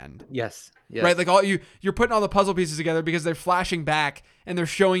at the end. Yes. Right? Like, you're putting all the puzzle pieces together because they're flashing back and they're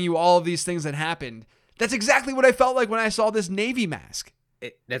showing you all of these things that happened. That's exactly what I felt like when I saw this Navy mask.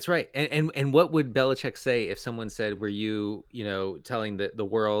 That's right. And what would Belichick say if someone said, were you, telling the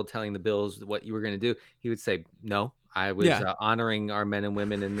world, telling the Bills what you were going to do? He would say, no, I was honoring our men and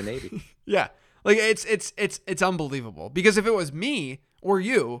women in the Navy. Yeah. Like, it's unbelievable, because if it was me or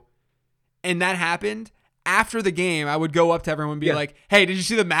you and that happened, after the game, I would go up to everyone and be like, "Hey, did you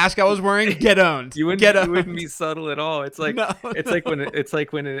see the mask I was wearing? Get owned." You wouldn't be subtle at all. It's like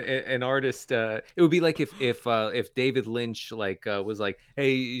when an artist. It would be like if David Lynch was like,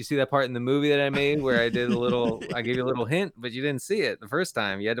 "Hey, you see that part in the movie that I made where I gave you a little hint, but you didn't see it the first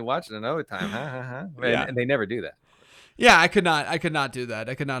time. You had to watch it another time." And they never do that. Yeah, I could not do that.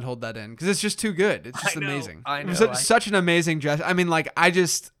 I could not hold that in because it's just too good. It's just amazing. I know. Such an amazing gesture. I mean, like,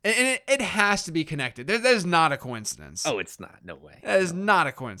 it has to be connected. That is not a coincidence. Oh, it's not. No way. That is not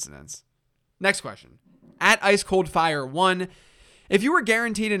a coincidence. Next question. At Ice Cold Fire 1, if you were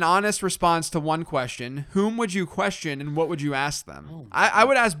guaranteed an honest response to one question, whom would you question and what would you ask them? I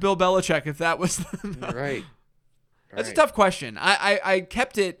would ask Bill Belichick if that was right. That's a tough question. I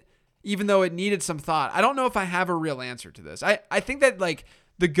kept it, even though it needed some thought. I don't know if I have a real answer to this. I think that, like,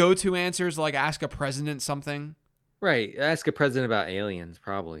 the go-to answer is, like, ask a president something. Right. Ask a president about aliens,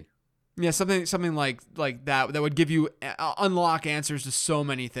 probably. Yeah, something like that would give you unlock answers to so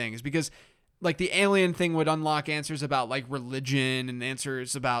many things, because, like, the alien thing would unlock answers about, like, religion and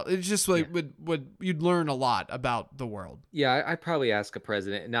answers about, it's just like you'd learn a lot about the world. Yeah, I probably ask a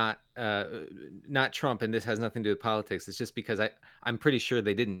president, not Trump, and this has nothing to do with politics. It's just because I'm pretty sure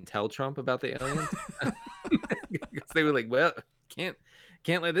they didn't tell Trump about the aliens. Because they were like, well, can't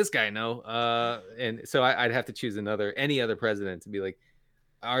let this guy know. And so I'd have to choose any other president to be like,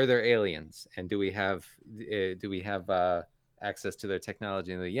 are there aliens, and do we have access to their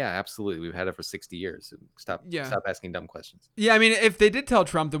technology? And yeah, absolutely, we've had it for 60 years. Stop asking dumb questions. Yeah, I mean, if they did tell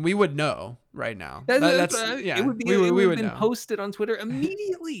Trump, then we would know right now. It would have been posted on Twitter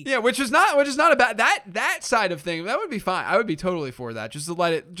immediately. Yeah, which is not a bad, that side of thing. That would be fine. I would be totally for that, just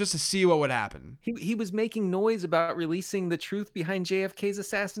to see what would happen. He was making noise about releasing the truth behind JFK's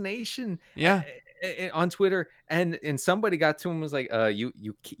assassination. Yeah. On Twitter, and somebody got to him and was like,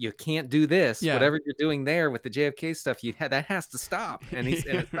 you can't do this. Yeah. Whatever you're doing there with the JFK stuff, that has to stop. And he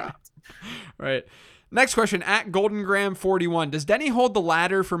said it stopped. Right. Next question, at Golden Graham 41. Does Denny hold the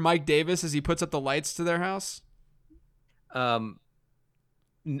ladder for Mike Davis as he puts up the lights to their house? I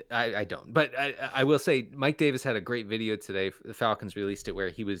don't, but I will say Mike Davis had a great video today. The Falcons released it where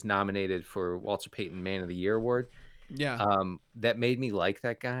he was nominated for Walter Payton Man of the Year award. Yeah. That made me like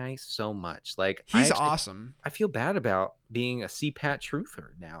that guy so much. Like, he's awesome. I feel bad about being a CPAT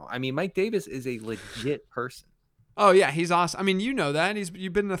truther now. I mean, Mike Davis is a legit person. Oh yeah, he's awesome. I mean, you know that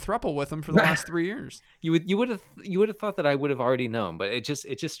you've been in a throuple with him for the last 3 years. You would have thought that I would have already known, but it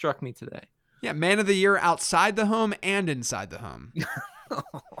just struck me today. Yeah, Man of the Year outside the home and inside the home.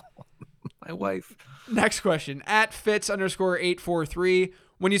 My wife. Next question, at Fitz_843.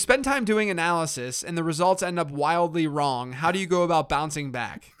 When you spend time doing analysis and the results end up wildly wrong, how do you go about bouncing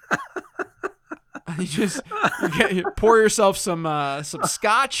back? You pour yourself some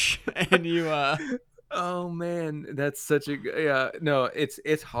scotch and you. Oh man, that's such a no.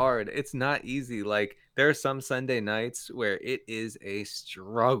 It's hard. It's not easy. Like, there are some Sunday nights where it is a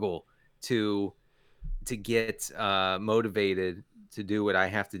struggle to get motivated to do what I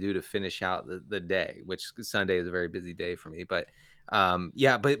have to do to finish out the day. Which Sunday is a very busy day for me, but.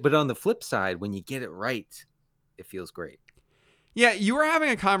 But on the flip side, when you get it right, it feels great. Yeah, you were having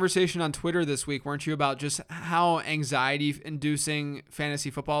a conversation on Twitter this week, weren't you, about just how anxiety-inducing fantasy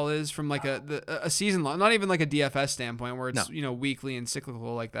football is from like a season long, not even like a DFS standpoint where it's weekly and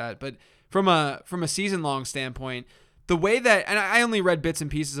cyclical like that, but from a season long standpoint, the way that, and I only read bits and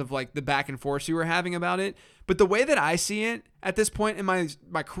pieces of like the back and forth you were having about it, but the way that I see it at this point in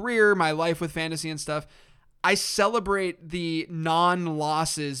my career, my life with fantasy and stuff, I celebrate the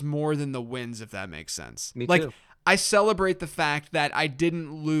non-losses more than the wins, if that makes sense. Me like, too. I celebrate the fact that I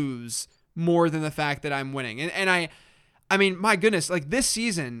didn't lose more than the fact that I'm winning. And I mean, my goodness, like this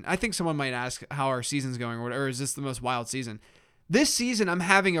season, I think someone might ask how our season's going or whatever. Is this the most wild season? This season, I'm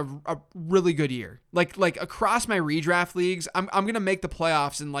having a really good year. Like across my redraft leagues, I'm going to make the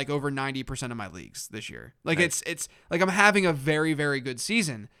playoffs in like over 90% of my leagues this year. Like it's like I'm having a very, very good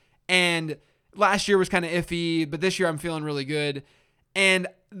season. And last year was kind of iffy, but this year I'm feeling really good. And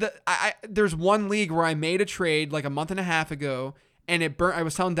there's one league where I made a trade like a month and a half ago, and it burnt. I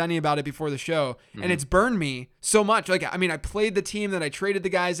was telling Denny about it before the show, and it's burned me so much. Like, I mean, I played the team that I traded the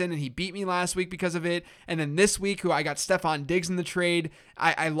guys in, and he beat me last week because of it. And then this week, who I got Stephon Diggs in the trade,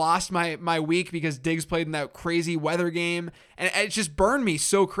 I lost my week because Diggs played in that crazy weather game, and it just burned me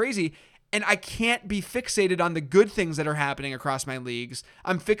so crazy. And I can't be fixated on the good things that are happening across my leagues.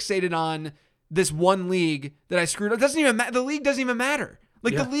 I'm fixated on this one league that I screwed up. It doesn't even matter. The league doesn't even matter.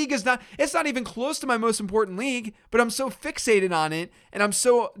 Like the league is it's not even close to my most important league, but I'm so fixated on it and I'm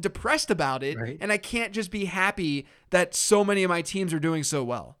so depressed about it. Right. And I can't just be happy that so many of my teams are doing so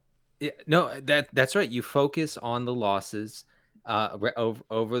well. Yeah, no, that's right. You focus on the losses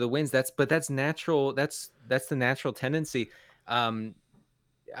over the wins. That's natural. That's the natural tendency.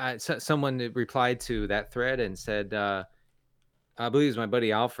 Someone replied to that thread and said, I believe it was my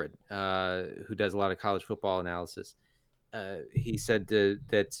buddy Alfred, who does a lot of college football analysis. He said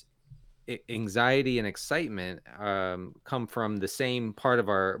that anxiety and excitement come from the same part of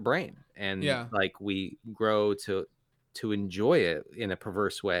our brain, and like we grow to enjoy it in a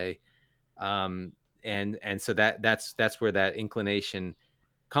perverse way, and so that's where that inclination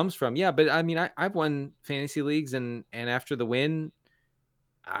comes from. Yeah, but I mean, I've won fantasy leagues, and after the win,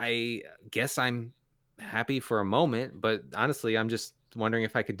 I guess I'm happy for a moment, but honestly, I'm just wondering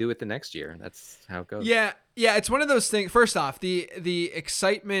if I could do it the next year. That's how it goes. Yeah, it's one of those things. First off, the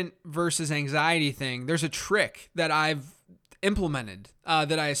excitement versus anxiety thing, there's a trick that I've implemented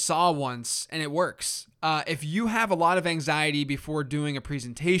that I saw once, and it works. If you have a lot of anxiety before doing a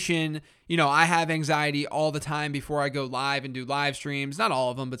presentation, I have anxiety all the time before I go live and do live streams. Not all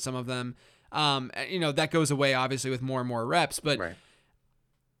of them, but some of them. That goes away obviously with more and more reps. But right.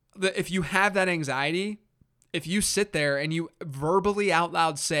 If you have that anxiety, if you sit there and you verbally out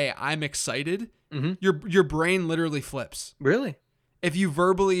loud say, I'm excited, your brain literally flips. Really? If you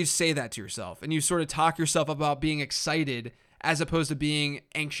verbally say that to yourself and you sort of talk yourself about being excited as opposed to being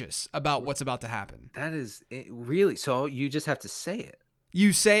anxious about what's about to happen. That is really, so you just have to say it.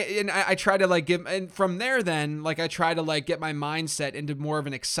 You say, and I try to like and from there then, like I try to like get my mindset into more of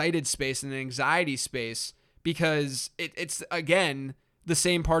an excited space and an anxiety space because it's again, the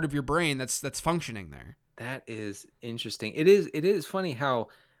same part of your brain that's functioning there. That is interesting. It is funny how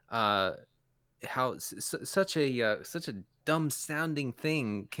such a dumb sounding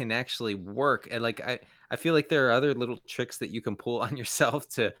thing can actually work. And like I feel like there are other little tricks that you can pull on yourself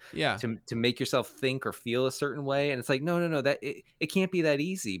to make yourself think or feel a certain way. And it's like no, that it can't be that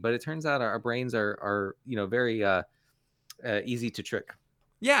easy. But it turns out our brains are very easy to trick.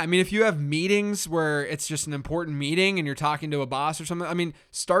 Yeah, I mean, if you have meetings where it's just an important meeting and you're talking to a boss or something, I mean,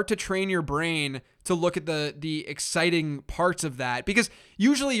 start to train your brain to look at the exciting parts of that. Because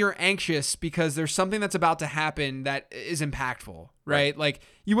usually you're anxious because there's something that's about to happen that is impactful, right? Like,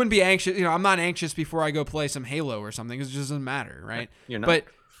 you wouldn't be anxious. I'm not anxious before I go play some Halo or something because it just doesn't matter, right? You're not.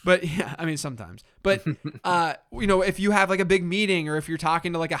 But yeah, I mean, sometimes. But, if you have like a big meeting or if you're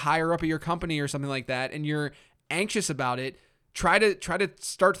talking to like a higher up of your company or something like that and you're anxious about it, try to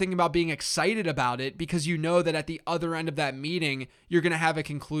start thinking about being excited about it because you know that at the other end of that meeting, you're going to have a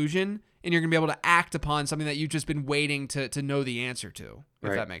conclusion and you're going to be able to act upon something that you've just been waiting to know the answer to,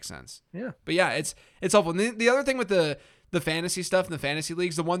 if that makes sense. Yeah. But yeah, it's helpful. And the other thing with the fantasy stuff and the fantasy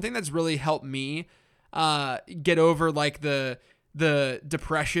leagues, the one thing that's really helped me get over like the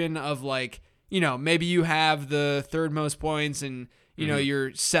depression of like, maybe you have the third most points and,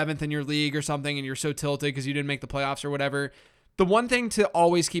 you're seventh in your league or something and you're so tilted because you didn't make the playoffs or whatever. The one thing to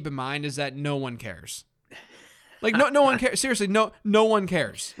always keep in mind is that no one cares. Like no one cares. Seriously, no one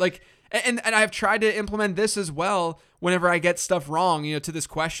cares. Like, and I've tried to implement this as well whenever I get stuff wrong, to this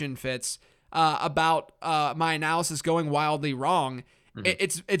question, Fitz, about my analysis going wildly wrong.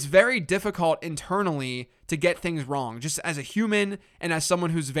 it's very difficult internally to get things wrong, just as a human and as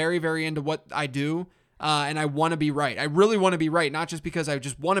someone who's very, very into what I do. And I want to be right. I really want to be right, not just because I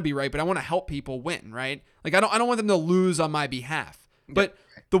just want to be right, but I want to help people win, right? Like I don't want them to lose on my behalf. But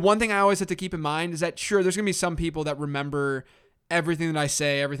the one thing I always have to keep in mind is that sure, there's going to be some people that remember everything that I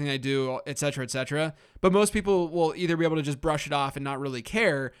say, everything I do, et cetera, et cetera. But most people will either be able to just brush it off and not really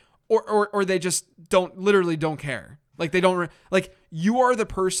care, or they just literally don't care. Like they don't like you are the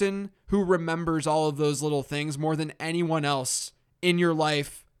person who remembers all of those little things more than anyone else in your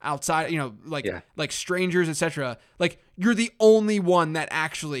life outside, like strangers, etc. Like you're the only one that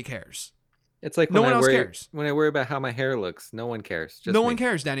actually cares. It's like no one else cares. When I worry about how my hair looks, no one cares. Just no one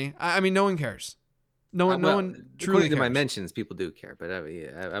cares, Denny. I mean, no one cares. No one truly cares. To my mentions, people do care,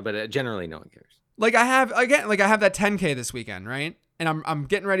 but generally no one cares. Like I have that 10K this weekend, right? And I'm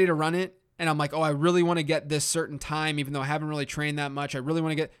getting ready to run it, and I'm like, oh, I really want to get this certain time, even though I haven't really trained that much. I really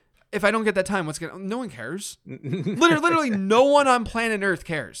want to get. If I don't get that time, no one cares. Literally, no one on planet Earth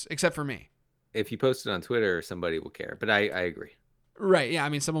cares except for me. If you post it on Twitter, somebody will care. But I agree. Right. Yeah. I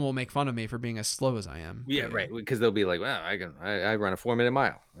mean, someone will make fun of me for being as slow as I am. Yeah. Right. Because they'll be like, "Wow, I run a 4-minute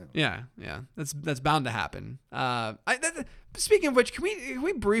mile." Yeah. Yeah. That's bound to happen. Speaking of which, can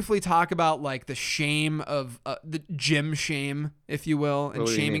we briefly talk about like the shame of the gym shame, if you will, and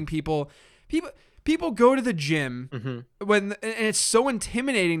shaming people? People go to the gym and it's so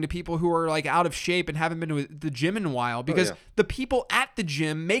intimidating to people who are like out of shape and haven't been to the gym in a while because the people at the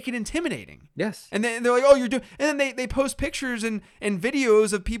gym make it intimidating. Yes. And then they're like, oh, you're doing, and then they post pictures and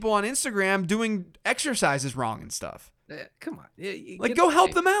videos of people on Instagram doing exercises wrong and stuff. Come on. Like go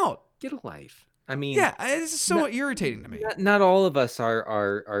help them out. Get a life. I mean, yeah, it's so irritating to me. Not all of us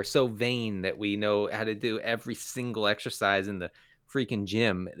are so vain that we know how to do every single exercise in the freaking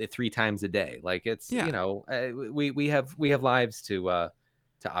gym 3 times a day. Like it's we have lives to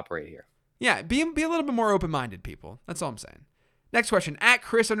operate here. Yeah, be a little bit more open-minded, people. That's all I'm saying. Next question, at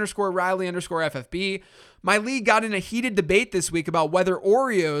Chris_Riley_FFB. My league got in a heated debate this week about whether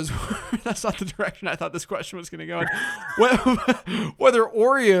Oreos, that's not the direction I thought this question was going to go in, whether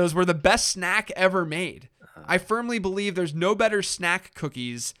Oreos were the best snack ever made. I firmly believe there's no better snack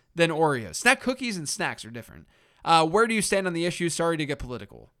cookies than Oreos. Snack cookies and snacks are different. Where do you stand on the issue? Sorry to get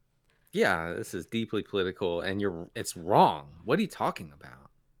political. Yeah, this is deeply political, and it's wrong. What are you talking about?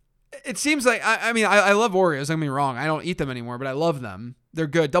 It seems like, I mean, I love Oreos. Don't get me wrong. I don't eat them anymore, but I love them. They're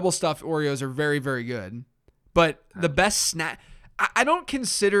good. Double stuffed Oreos are very, very good. But the best snack, I don't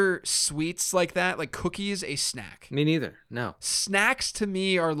consider sweets like that, like cookies, a snack. Me neither. No. Snacks to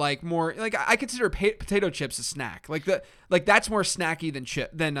me are like more, like I consider potato chips a snack. Like that's more snacky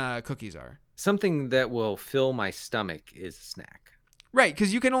than cookies are. Something that will fill my stomach is a snack. Right,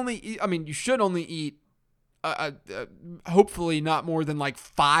 because you can only eat, I mean, you should only eat hopefully not more than like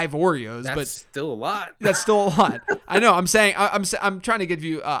 5 Oreos. That's still a lot. That's still a lot. I know. I'm saying I'm trying to give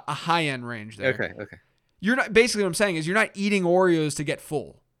you a high end range there. Okay. You're not, basically what I'm saying is you're not eating Oreos to get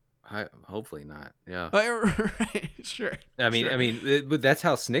full. Hopefully not. Yeah. Right. Sure. I mean, but that's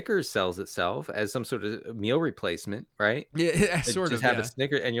how Snickers sells itself, as some sort of meal replacement, right? Yeah, sort of. Just have a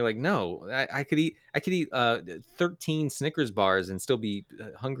Snickers, and you're like, no, I could eat 13 Snickers bars and still be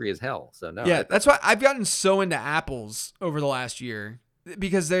hungry as hell. So no. Yeah, that's why I've gotten so into apples over the last year,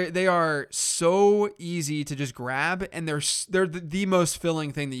 because they are so easy to just grab, and they're the most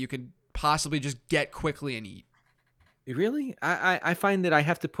filling thing that you could possibly just get quickly and eat. Really? I find that I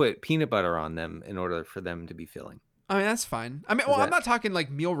have to put peanut butter on them in order for them to be filling. I mean, that's fine. I mean, I'm not talking like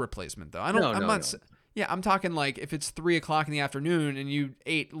meal replacement though. No. Yeah, I'm talking like if it's 3:00 in the afternoon and you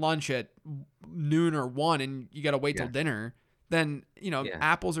ate lunch at noon or 1 and you got to wait till dinner, then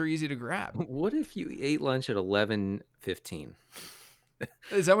apples are easy to grab. What if you ate lunch at 11:15?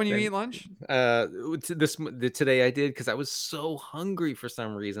 Is that when you eat lunch? Today I did, because I was so hungry for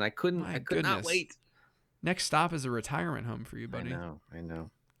some reason. I could not wait. Next stop is a retirement home for you, buddy. I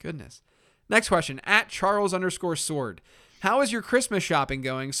know. Goodness. Next question, at Charles_Sword. How is your Christmas shopping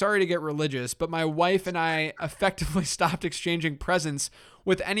going? Sorry to get religious, but my wife and I effectively stopped exchanging presents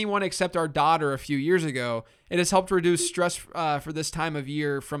with anyone except our daughter a few years ago. It has helped reduce stress for this time of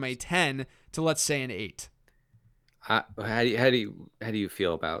year from a 10 to, let's say, an 8. How do you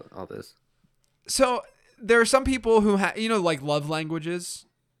feel about all this? So there are some people who have, like love languages.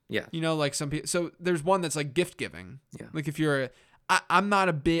 Yeah. Like some people. So there's one that's like gift giving. Yeah. Like if you're, I'm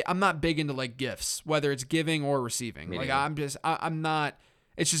not big into like gifts, whether it's giving or receiving. I'm not.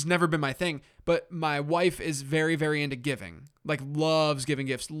 It's just never been my thing. But my wife is very, very into giving. Like loves giving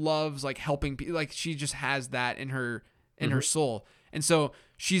gifts. Loves like helping people. Like she just has that in her soul. And so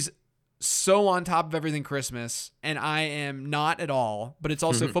she's so on top of everything Christmas, and I am not at all, but it's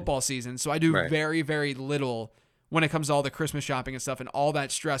also football season. So I do Right. very, very little when it comes to all the Christmas shopping and stuff, and all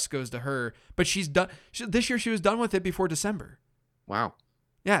that stress goes to her. But she's done. This year she was done with it before December. Wow.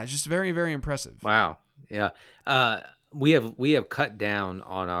 Yeah, it's just very, very impressive. Wow. Yeah. We have cut down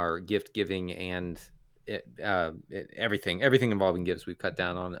on our gift giving and everything involving gifts. We've cut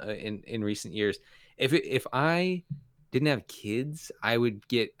down on in recent years. If I didn't have kids, I would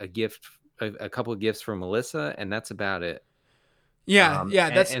get a couple of gifts from Melissa, and that's about it. Yeah,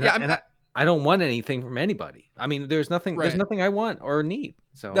 I don't want anything from anybody. I mean, there's nothing I want or need.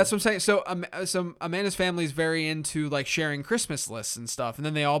 So that's what I'm saying. So Amanda's family is very into like sharing Christmas lists and stuff, and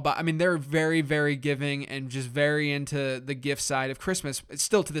then they all buy. I mean, they're very, very giving and just very into the gift side of Christmas. It's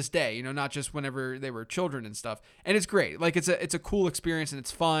still to this day, you know, not just whenever they were children and stuff. And it's great. Like it's a cool experience and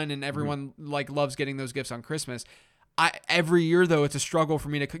it's fun, and everyone like loves getting those gifts on Christmas. Every year though, it's a struggle for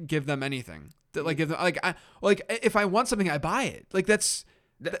me to give them anything. Like give them if I want something, I buy it. Like that's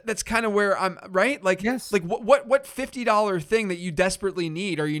kind of where I'm right. Like, yes. Like what $50 thing that you desperately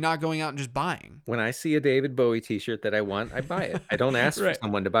need are you not going out and just buying? When I see a David Bowie t-shirt that I want, I buy it. I don't ask for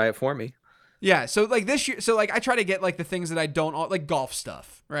someone to buy it for me. Yeah. So like this year, I try to get like the things that I don't like golf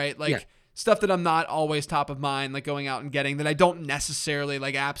stuff, right? Like stuff that I'm not always top of mind, like going out and getting that I don't necessarily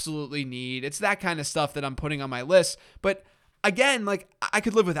like absolutely need. It's that kind of stuff that I'm putting on my list. But again, like I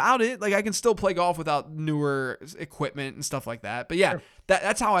could live without it. Like I can still play golf without newer equipment and stuff like that. But yeah,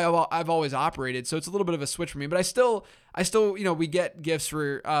 that's how I've always operated. So it's a little bit of a switch for me. But I still, you know, we get gifts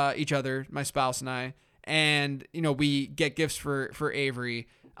for each other, my spouse and I, and you know we get gifts for Avery.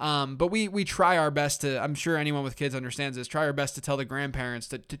 But we try our best to. I'm sure anyone with kids understands this. Try our best to tell the grandparents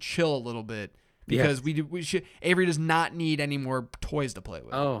to chill a little bit. Because Avery does not need any more toys to play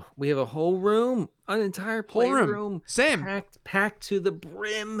with. Oh, we have a whole room, an entire playroom, same packed to the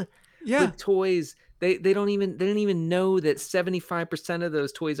brim Yeah. with toys. They don't even know that 75% of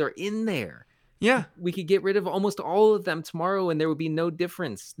those toys are in there. Yeah. We could get rid of almost all of them tomorrow and there would be no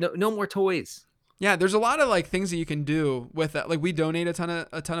difference. No more toys. Yeah, there's a lot of like things that you can do with that. Like we donate a ton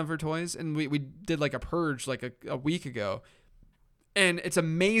of her toys, and we did like a purge like a week ago. And it's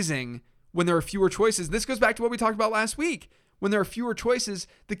amazing when there are fewer choices. This goes back to what we talked about last week. When there are fewer choices,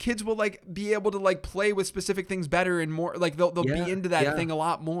 the kids will like be able to like play with specific things better and more. Like they'll be into that thing a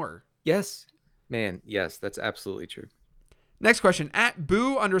lot more. Yes, man. Yes, that's absolutely true. Next question, at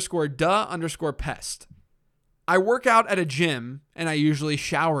boo_duh_pest. I work out at a gym and I usually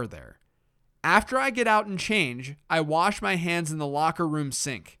shower there. After I get out and change, I wash my hands in the locker room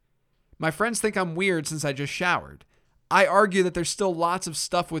sink. My friends think I'm weird since I just showered. I argue that there's still lots of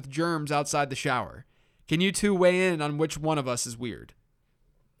stuff with germs outside the shower. Can you two weigh in on which one of us is weird?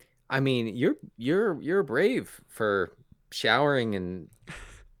 I mean, you're brave for showering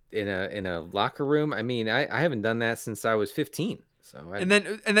in a locker room. I mean, I haven't done that since I was 15. So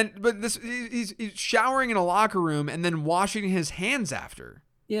but he's showering in a locker room and then washing his hands after.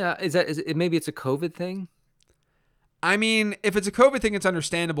 Yeah, maybe it's a COVID thing? I mean, if it's a COVID thing, it's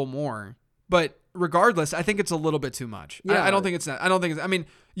understandable more. But regardless, I think it's a little bit too much. Yeah, I don't think it's. I mean,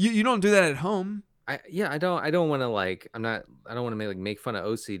 you don't do that at home. I don't want to like. I don't want to make fun of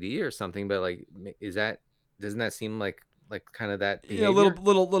OCD or something. But like, doesn't that seem like kind of that behavior? Yeah,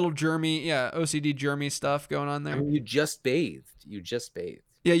 little germy. Yeah, OCD germy stuff going on there. I mean, you just bathed.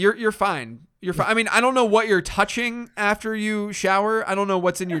 Yeah, you're fine. You're fine. I mean, I don't know what you're touching after you shower. I don't know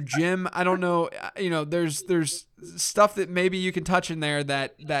what's in your gym. I don't know. You know, there's stuff that maybe you can touch in there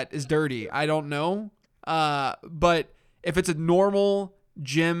that is dirty. I don't know. But if it's a normal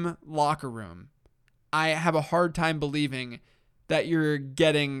gym locker room, I have a hard time believing that you're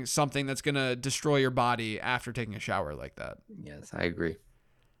getting something that's gonna destroy your body after taking a shower like that. Yes, I agree.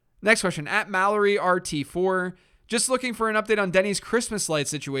 Next question, at Mallory RT4. Just looking for an update on Denny's Christmas light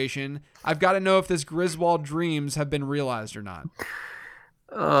situation. I've got to know if this Griswold dreams have been realized or not.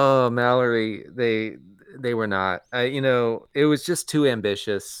 Oh, Mallory, they were not. It was just too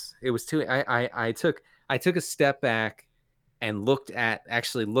ambitious. It was too. I took a step back and looked at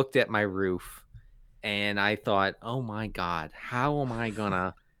my roof, and I thought, oh my God, how am I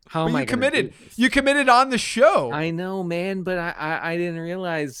gonna? You committed. You committed on the show. I know, man, but I didn't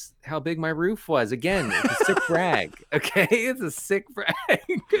realize how big my roof was. Again, it's a sick brag. Okay, it's a sick brag.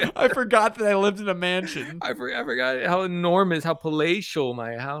 I forgot that I lived in a mansion. I forgot how enormous, how palatial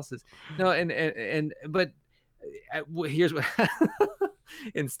my house is. No, but here's what.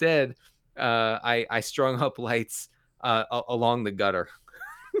 Instead, I strung up lights along the gutter.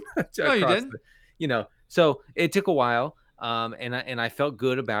 No, you didn't. So it took a while. And I felt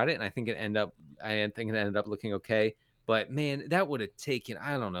good about it, and I think it ended up looking okay. But man, that would have taken,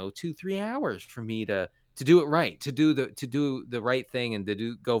 I don't know, 2-3 hours for me to do it right, to do the right thing,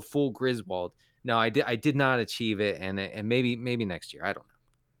 and go full Griswold. No, I did not achieve it, and maybe next year. I don't know.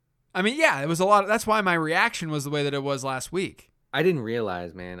 I mean, yeah, it was a lot. That's why my reaction was the way that it was last week. I didn't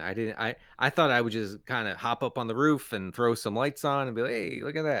realize, man. I thought I would just kind of hop up on the roof and throw some lights on and be like, "Hey,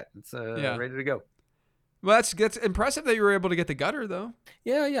 look at that. It's Yeah. ready to go." Well, that's impressive that you were able to get the gutter though.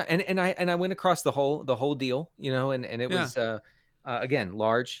 Yeah, yeah. And I went across the whole deal, and it Yeah. was again,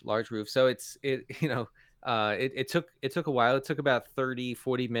 large roof. So it took a while. It took about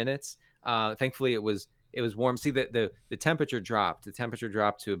 30-40 minutes. Thankfully it was warm. See, the temperature dropped. The temperature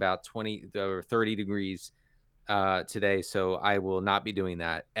dropped to about 20 or 30 degrees today, so I will not be doing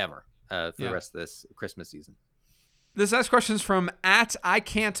that ever for the rest of this Christmas season. This next question is from @I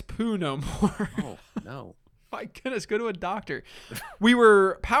can't poo no more. Oh no. My goodness, go to a doctor. We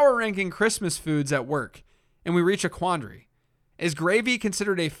were power ranking Christmas foods at work, and we reached a quandary. Is gravy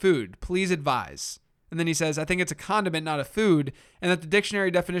considered a food? Please advise. And then he says, I think it's a condiment, not a food, and that the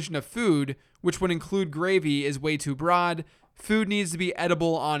dictionary definition of food, which would include gravy, is way too broad. Food needs to be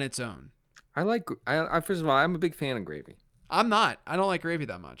edible on its own. I first of all, I'm a big fan of gravy. I'm not. I don't like gravy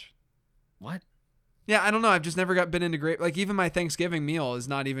that much. What? Yeah, I don't know. I've just never been into gravy. Like, even my Thanksgiving meal is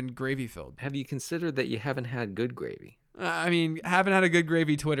not even gravy filled. Have you considered that you haven't had good gravy? I mean, haven't had a good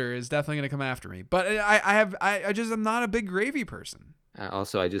gravy Twitter is definitely going to come after me. But I just am not a big gravy person.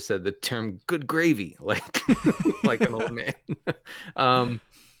 Also, I just said the term "good gravy" like like an old man.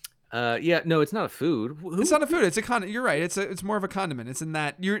 Yeah, no, it's not a food. It's not a food. It's a condiment. You're right. It's more of a condiment. It's in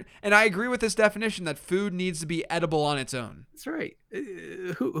that and I agree with this definition that food needs to be edible on its own. That's right.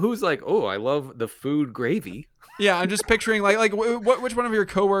 Who's like, oh, I love the food gravy. Yeah, I'm just picturing which one of your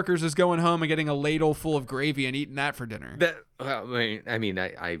coworkers is going home and getting a ladle full of gravy and eating that for dinner.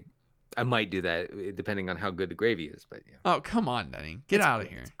 I might do that depending on how good the gravy is, but yeah. Oh, come on, Denny. Get out of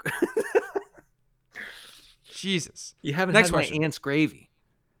here. Jesus. You haven't Next had question. my aunt's gravy.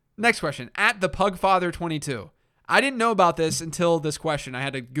 Next question. @thepugfather22. I didn't know about this until this question. I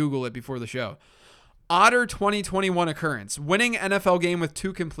had to Google it before the show. Otter 2021 occurrence. Winning NFL game with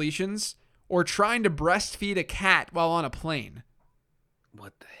 2 completions or trying to breastfeed a cat while on a plane.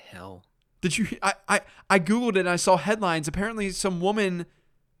 What the hell? Did you? I Googled it and I saw headlines. Apparently some woman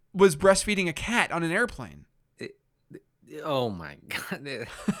was breastfeeding a cat on an airplane. Oh my God.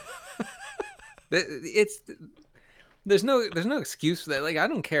 There's no excuse for that. Like, I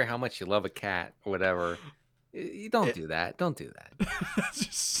don't care how much you love a cat or whatever. You don't do that. Don't do that. It's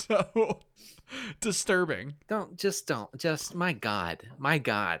just so disturbing. Just my God,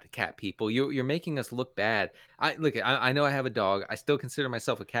 cat people. You're making us look bad. I know I have a dog. I still consider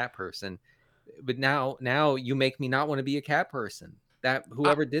myself a cat person, but now you make me not want to be a cat person. That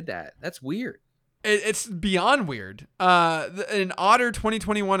whoever did that, that's weird. It's beyond weird. An Otter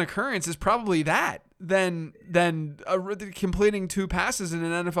 2021 occurrence is probably that than completing 2 passes in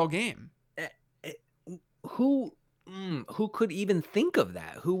an NFL game. Who could even think of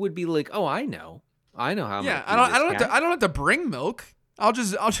that? Who would be like, oh, I know how. Yeah, I don't have to bring milk. I'll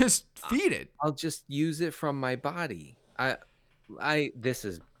just feed it. I'll just use it from my body. This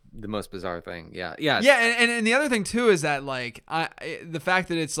is the most bizarre thing. Yeah. And the other thing too is that the fact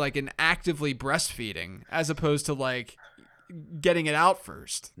that it's like an actively breastfeeding as opposed to like getting it out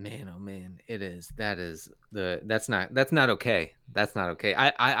first. Man, oh man, it is. That's not okay. That's not okay.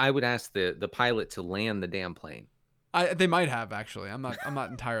 I would ask the pilot to land the damn plane. They might have actually. I'm not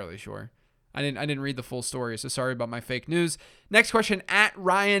entirely sure. I didn't read the full story, so sorry about my fake news. Next question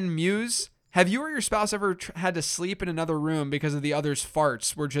 @Ryan Muse. Have you or your spouse ever had to sleep in another room because of the other's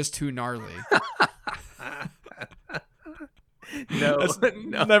farts were just too gnarly? No,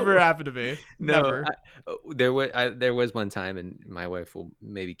 never happened to me. No, Never. There was one time, and my wife will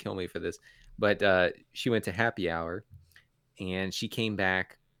maybe kill me for this, but she went to happy hour, and she came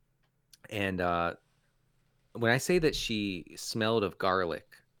back, and when I say that she smelled of garlic,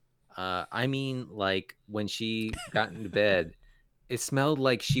 I mean like when she got into bed. It smelled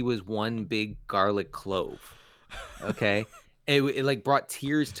like she was one big garlic clove. Okay. It like brought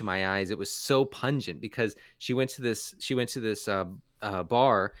tears to my eyes. It was so pungent because she went to this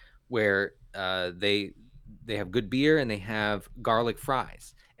bar where they have good beer and they have garlic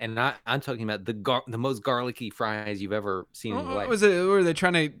fries. And I'm talking about the most garlicky fries you've ever seen in your life. Were they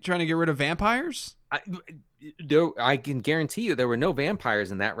trying to get rid of vampires? I can guarantee you there were no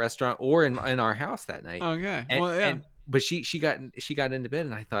vampires in that restaurant or in our house that night. Okay. But she got into bed,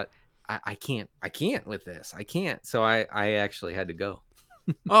 and I thought, I can't with this. I can't. So I actually had to go.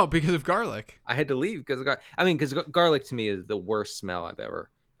 Oh, because of garlic. I had to leave because garlic to me is the worst smell I've ever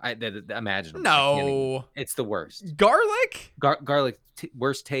That imaginable. No. It's the worst. Garlic? Garlic,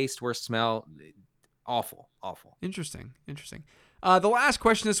 worst taste, worst smell. Awful. Interesting. The last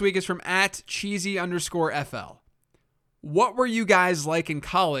question this week is from @cheesy_FL. What were you guys like in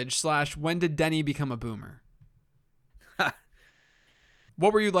college / when did Denny become a boomer?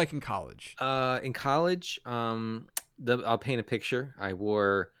 What were you like in college? In college, I'll paint a picture. I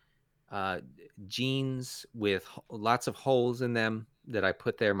wore jeans with lots of holes in them that I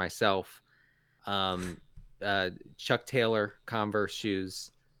put there myself. Chuck Taylor Converse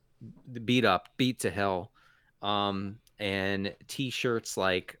shoes, beat to hell, and t-shirts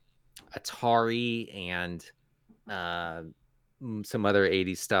like Atari and some other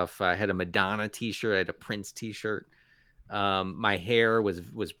 80s stuff. I had a Madonna t-shirt. I had a Prince t-shirt. My hair was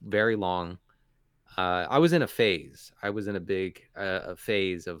very long. I was in a phase. I was in a big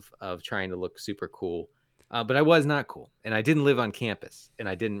phase of trying to look super cool, but I was not cool, and I didn't live on campus, and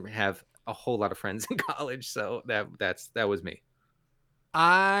I didn't have a whole lot of friends in college. So that was me.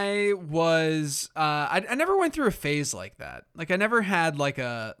 I was I never went through a phase like that. Like I never had like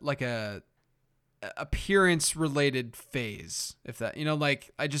a appearance related phase, if that, like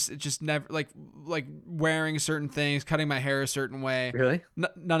it just never like wearing certain things, cutting my hair a certain way. Really?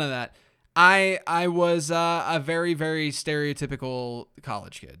 None of that. I was a very, very stereotypical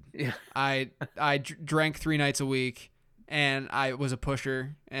college kid. Yeah. I drank 3 nights a week, and I was a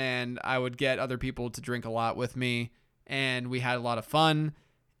pusher, and I would get other people to drink a lot with me, and we had a lot of fun.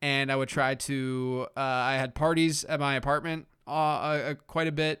 And I would try to I had parties at my apartment quite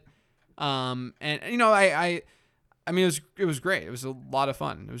a bit. And I mean it was great. It was a lot of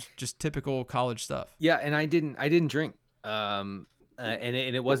fun. It was just typical college stuff. Yeah, and I didn't drink. And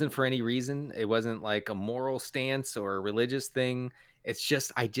it wasn't for any reason. It wasn't like a moral stance or a religious thing. It's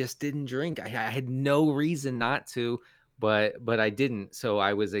just I just didn't drink. I had no reason not to, but I didn't. So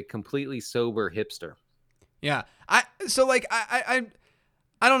I was a completely sober hipster. Yeah. I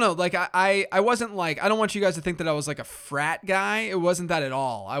don't know. Like I wasn't like, I don't want you guys to think that I was like a frat guy. It wasn't that at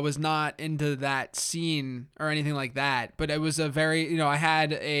all. I was not into that scene or anything like that, but it was a very, I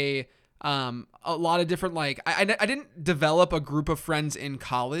had a lot of different, like, I didn't develop a group of friends in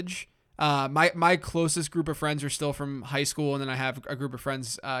college. My closest group of friends are still from high school. And then I have a group of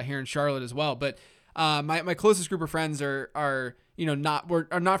friends here in Charlotte as well. But my closest group of friends are not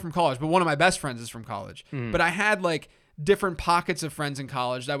from college, but one of my best friends is from college. But I had like different pockets of friends in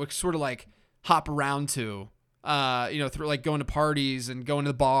college that I would sort of like hop around to, through like going to parties and going to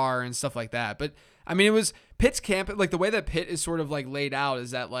the bar and stuff like that. But I mean, it was Pitt's camp. Like the way that Pitt is sort of like laid out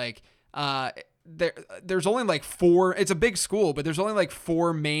is that like, there's only like 4, it's a big school, but there's only like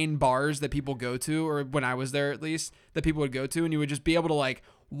 4 main bars that people go to, or when I was there, at least, that people would go to. And you would just be able to like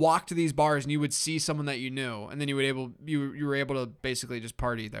walk to these bars and you would see someone that you knew. And then you were able to basically just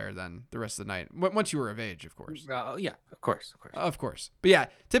party there then the rest of the night. Once you were of age, of course. Yeah, of course. But yeah,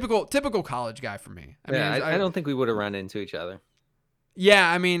 typical college guy for me. I don't think we would have run into each other.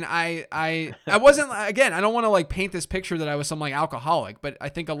 Yeah, I mean, I wasn't, again, I don't want to like paint this picture that I was some like alcoholic, but I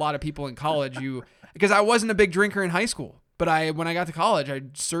think a lot of people in college, because I wasn't a big drinker in high school, but when I got to college, I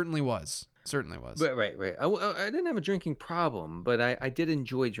certainly was. Right. I didn't have a drinking problem, but I did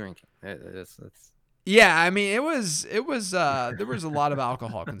enjoy drinking. That's... Yeah, I mean, it was there was a lot of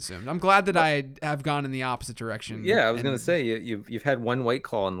alcohol consumed. I'm glad that I have gone in the opposite direction. Yeah, I was going to say you've had one White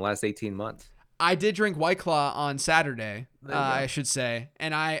Claw in the last 18 months. I did drink White Claw on Saturday, I should say.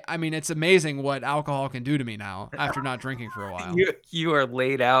 And I mean, it's amazing what alcohol can do to me now after not drinking for a while. You are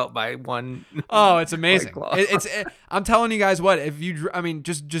laid out by one. Oh, it's amazing. I'm telling you guys what, if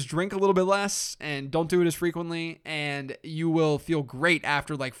just drink a little bit less and don't do it as frequently, and you will feel great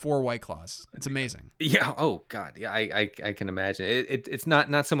after like 4 White Claws. It's amazing. Yeah. Oh God. Yeah. I can imagine it's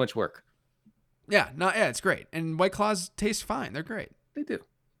not so much work. Yeah. It's great. And White Claws taste fine. They're great. They do.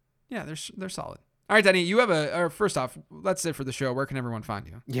 Yeah, they're solid. All right, Denny, you have first off, that's it for the show. Where can everyone find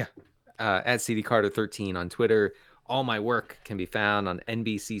you? Yeah. At CDCarter13 on Twitter. All my work can be found on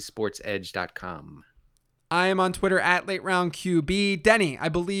NBCSportsEdge.com. I am on Twitter at LateRoundQB. Denny, I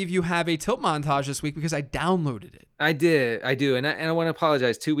believe you have a tilt montage this week because I downloaded it. I do. And I want to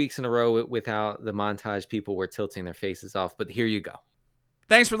apologize. 2 weeks in a row without the montage, people were tilting their faces off, but here you go.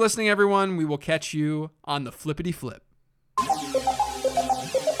 Thanks for listening, everyone. We will catch you on the flippity flip.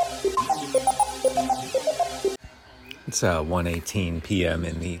 It's 1:18 p.m.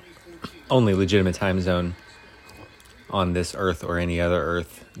 in the only legitimate time zone on this earth or any other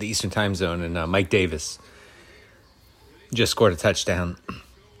earth, the Eastern time zone, and Mike Davis just scored a touchdown.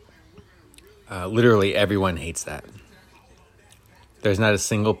 Literally everyone hates that. There's not a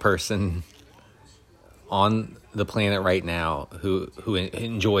single person on the planet right now who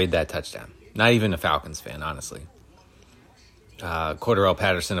enjoyed that touchdown. Not even a Falcons fan, honestly. Cordarrelle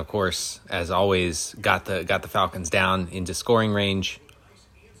Patterson, of course, as always, got the Falcons down into scoring range.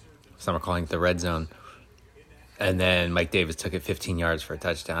 Some are calling it the red zone. And then Mike Davis took it 15 yards for a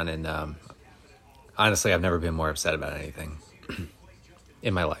touchdown. And honestly, I've never been more upset about anything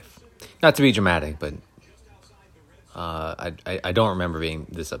in my life. Not to be dramatic, but I don't remember being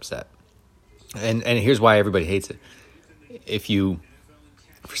this upset. And here's why everybody hates it. If you,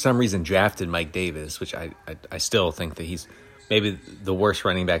 for some reason, drafted Mike Davis, which I still think that he's maybe the worst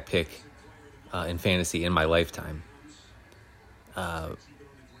running back pick in fantasy in my lifetime,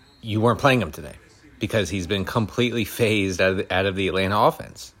 you weren't playing him today because he's been completely phased out of the Atlanta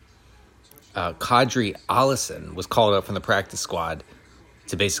offense. Kadri Allison was called up from the practice squad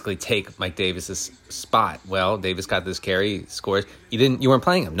to basically take Mike Davis's spot. Well, Davis got this carry, scores. You weren't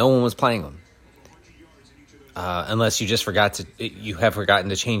playing him. No one was playing him. Unless you just you have forgotten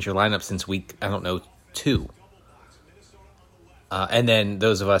to change your lineup since week, 2. And then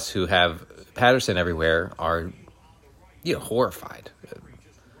those of us who have Patterson everywhere are, horrified.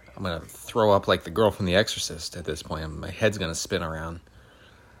 I'm going to throw up like the girl from The Exorcist at this point. My head's going to spin around.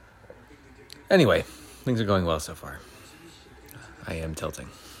 Anyway, things are going well so far. I am tilting.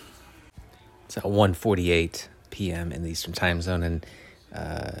 It's 1:48 p.m. in the Eastern Time Zone, and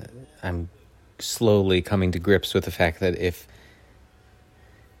I'm slowly coming to grips with the fact that if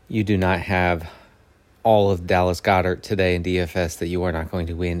you do not have all of Dallas Goedert today in DFS, that you are not going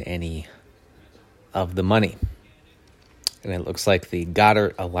to win any of the money. And it looks like the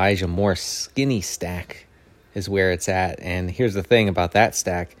Goedert Elijah Moore skinny stack is where it's at. And here's the thing about that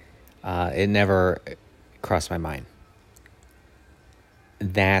stack. It never crossed my mind.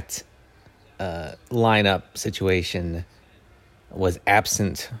 That lineup situation was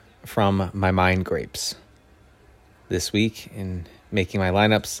absent from my mind grapes this week in making my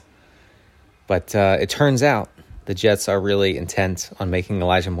lineups. But it turns out the Jets are really intent on making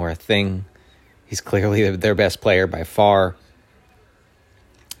Elijah Moore a thing. He's clearly their best player by far.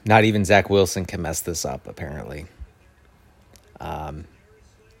 Not even Zach Wilson can mess this up, apparently. So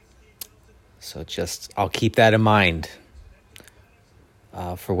I'll keep that in mind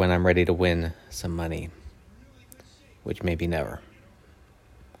for when I'm ready to win some money, which may be never.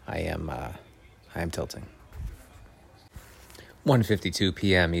 I am tilting. 1:52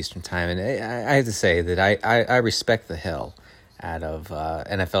 p.m. Eastern Time, and I have to say that I respect the hell out of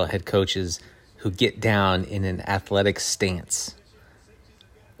NFL head coaches who get down in an athletic stance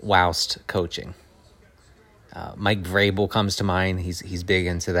whilst coaching. Mike Vrabel comes to mind. He's big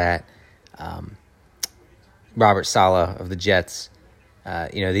into that. Robert Saleh of the Jets.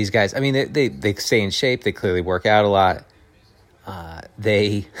 These guys, I mean, they stay in shape. They clearly work out a lot.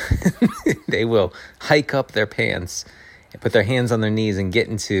 They will hike up their pants and put their hands on their knees and get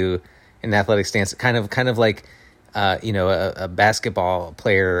into an athletic stance, kind of like a basketball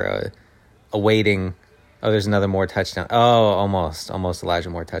player awaiting. Oh, there's another Moore touchdown. Oh, almost Elijah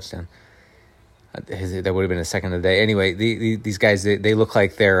Moore touchdown. That would have been a second of the day. Anyway, these guys, they look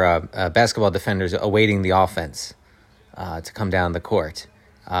like they're basketball defenders awaiting the offense to come down the court.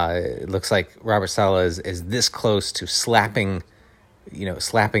 It looks like Robert Saleh is this close to slapping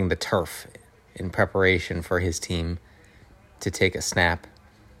the turf in preparation for his team to take a snap.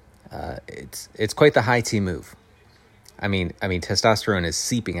 It's quite the high tea move. I mean, testosterone is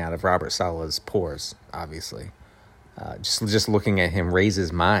seeping out of Robert Saleh's pores. Obviously, just looking at him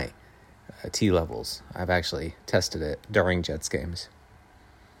raises my T levels. I've actually tested it during Jets games.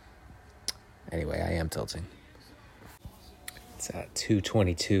 Anyway, I am tilting. It's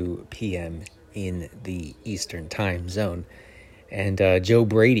 2:22 p.m. in the Eastern Time Zone, and Joe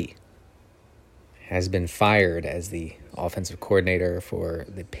Brady has been fired as the offensive coordinator for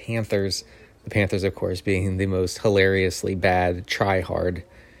the Panthers. The Panthers, of course, being the most hilariously bad, try-hard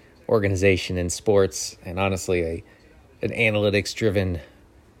organization in sports, and honestly, an analytics-driven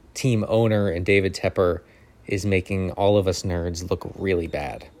team owner, and David Tepper is making all of us nerds look really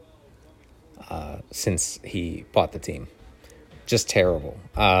bad since he bought the team. Just terrible.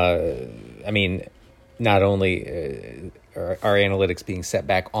 I mean, not only are our analytics being set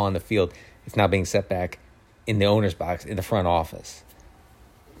back on the field, it's now being set back in the owner's box in the front office.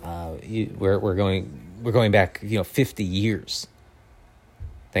 We're going back 50 years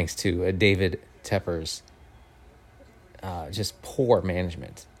thanks to David Tepper's just poor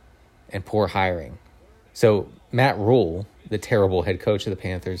management and poor hiring. So Matt Rule, the terrible head coach of the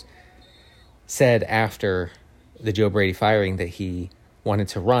Panthers, said after the Joe Brady firing that he wanted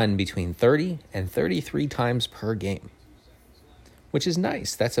to run between 30 and 33 times per game, which is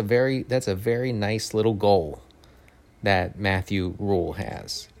nice. That's a very nice little goal that Matthew Rule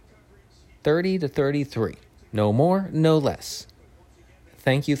has. 30 to 33. No more, no less.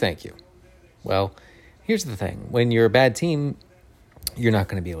 Thank you. Well, here's the thing. When you're a bad team, you're not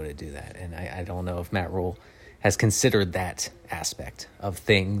going to be able to do that. And I don't know if Matt Rule has considered that aspect of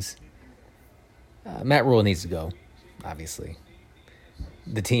things. Matt Rule needs to go, obviously.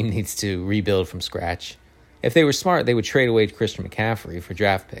 The team needs to rebuild from scratch. If they were smart, they would trade away Christian McCaffrey for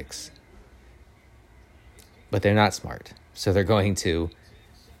draft picks. But they're not smart. So they're going to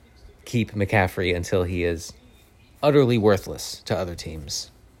keep McCaffrey until he is utterly worthless to other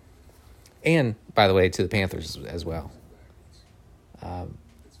teams. And, by the way, to the Panthers as well.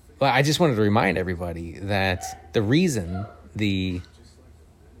 But I just wanted to remind everybody that the reason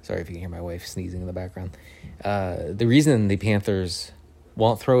sorry if you can hear my wife sneezing in the background. The reason the Panthers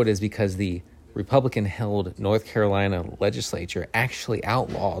won't throw it is because the Republican-held North Carolina legislature actually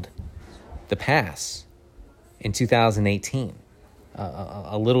outlawed the pass in 2018.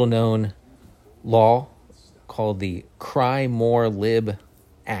 A little-known law called the Cry More Lib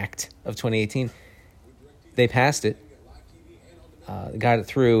Act of 2018. They passed it, got it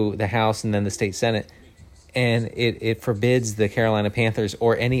through the House and then the state Senate, and it forbids the Carolina Panthers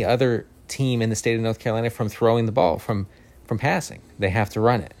or any other team in the state of North Carolina from throwing the ball, from passing. They have to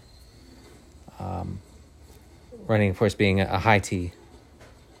run it. Running, of course, being a high T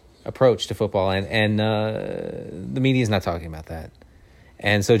approach to football, and the media is not talking about that.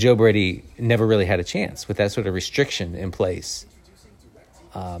 And so Joe Brady never really had a chance with that sort of restriction in place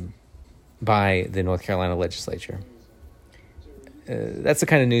by the North Carolina legislature. That's the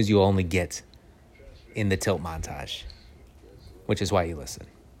kind of news you only get in the Tilt montage, which is why you listen.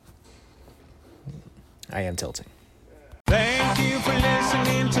 I am tilting. Thank you for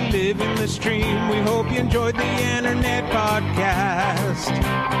listening to Living the Stream. We hope you enjoyed the internet podcast.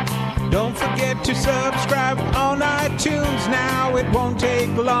 Don't forget to subscribe on iTunes now. It won't take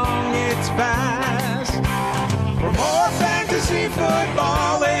long, it's fast. For more fantasy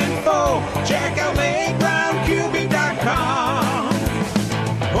football info, check out